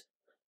paid.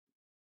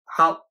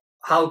 How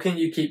can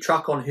you keep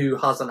track on who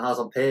has and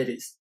hasn't paid?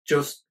 It's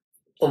just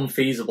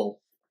unfeasible.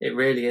 It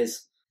really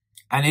is.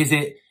 And is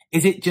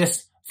it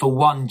just for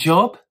one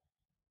job?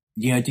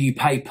 Do you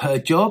pay per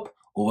job,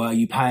 or are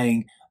you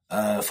paying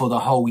for the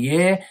whole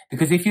year?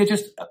 Because if you're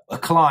just a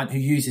client who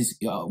uses,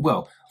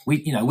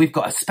 we've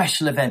got a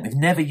special event. We've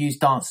never used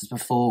dancers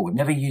before. We've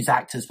never used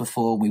actors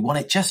before. We want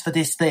it just for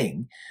this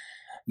thing.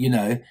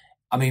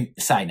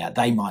 Saying that,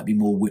 they might be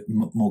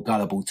more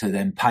gullible to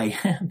then pay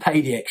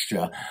the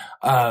extra,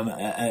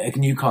 a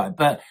new client.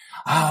 But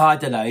I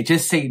don't know. It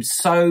just seems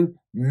so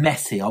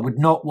messy. I would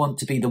not want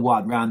to be the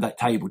one round that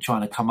table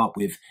trying to come up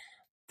with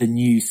the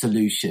new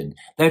solution.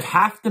 They'd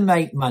have to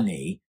make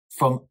money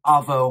from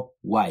other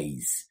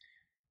ways.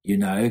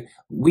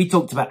 We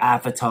talked about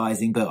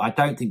advertising, but I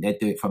don't think they'd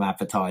do it from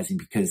advertising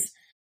because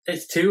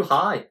it's too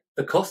high.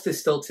 The cost is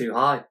still too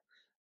high.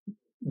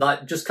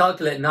 Like, just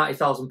calculate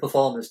 90,000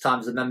 performers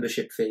times the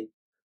membership fee.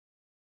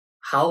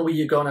 How are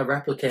you going to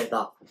replicate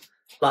that?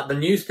 Like, the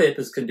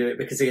newspapers can do it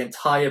because the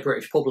entire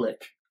British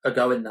public are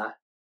going there.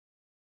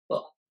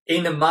 But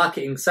in a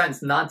marketing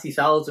sense,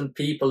 90,000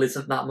 people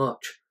isn't that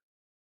much.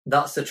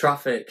 That's the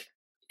traffic.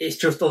 It's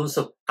just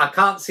I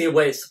can't see a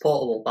way it's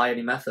supportable by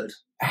any method.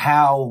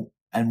 How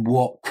and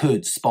what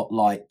could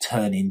Spotlight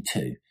turn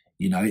into?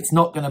 It's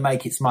not going to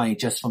make its money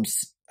just from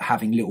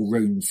having little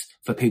rooms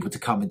for people to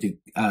come and do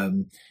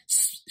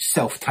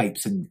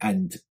self-tapes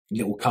and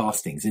little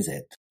castings, is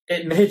it?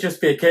 It may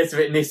just be a case of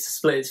it needs to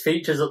split its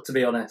features up, to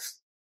be honest.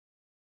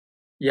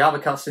 You have a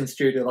casting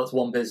studio, that's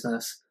one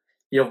business.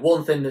 You have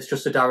one thing that's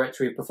just a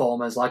directory of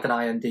performers, like an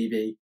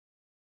IMDb.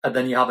 And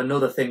then you have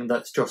another thing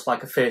that's just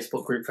like a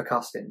Facebook group for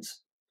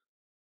castings.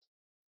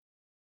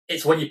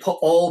 It's when you put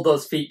all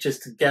those features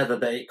together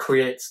that it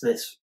creates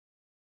this,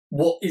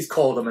 what is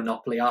called a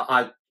monopoly.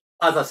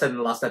 As I said in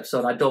the last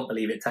episode, I don't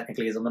believe it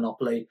technically is a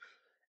monopoly,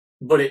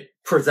 but it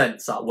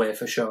presents that way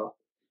for sure.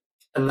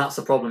 And that's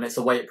the problem. It's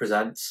the way it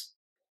presents.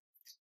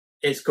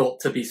 It's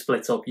got to be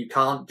split up. You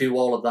can't do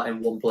all of that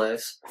in one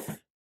place.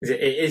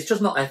 It's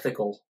just not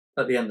ethical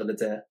at the end of the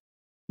day.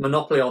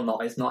 Monopoly or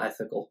not, it's not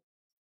ethical.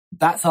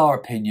 That's our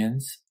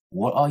opinions.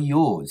 What are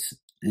yours?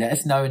 Let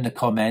us know in the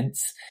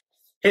comments.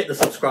 Hit the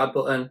subscribe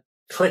button.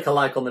 Click a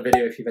like on the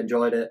video if you've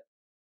enjoyed it.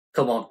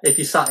 Come on, if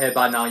you sat here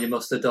by now, you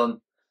must have done.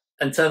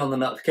 And turn on the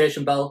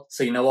notification bell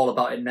so you know all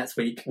about it next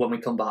week when we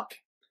come back.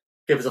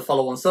 Give us a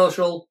follow on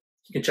social.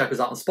 You can check us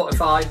out on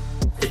Spotify.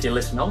 If you're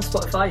listening on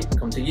Spotify, you can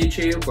come to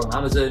YouTube, we're on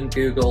Amazon,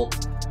 Google.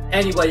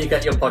 Anywhere you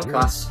get your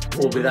podcasts,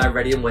 we'll be there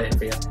ready and waiting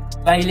for you.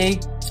 Bailey,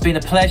 it's been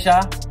a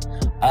pleasure.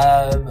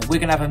 We're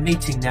going to have a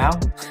meeting now.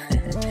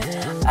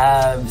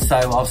 So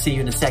I'll see you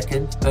in a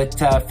second. But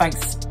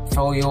thanks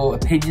for your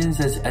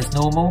opinions as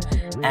normal.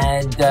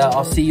 And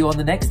I'll see you on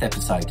the next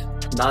episode.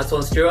 Nice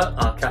one, Stuart.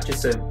 I'll catch you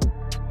soon.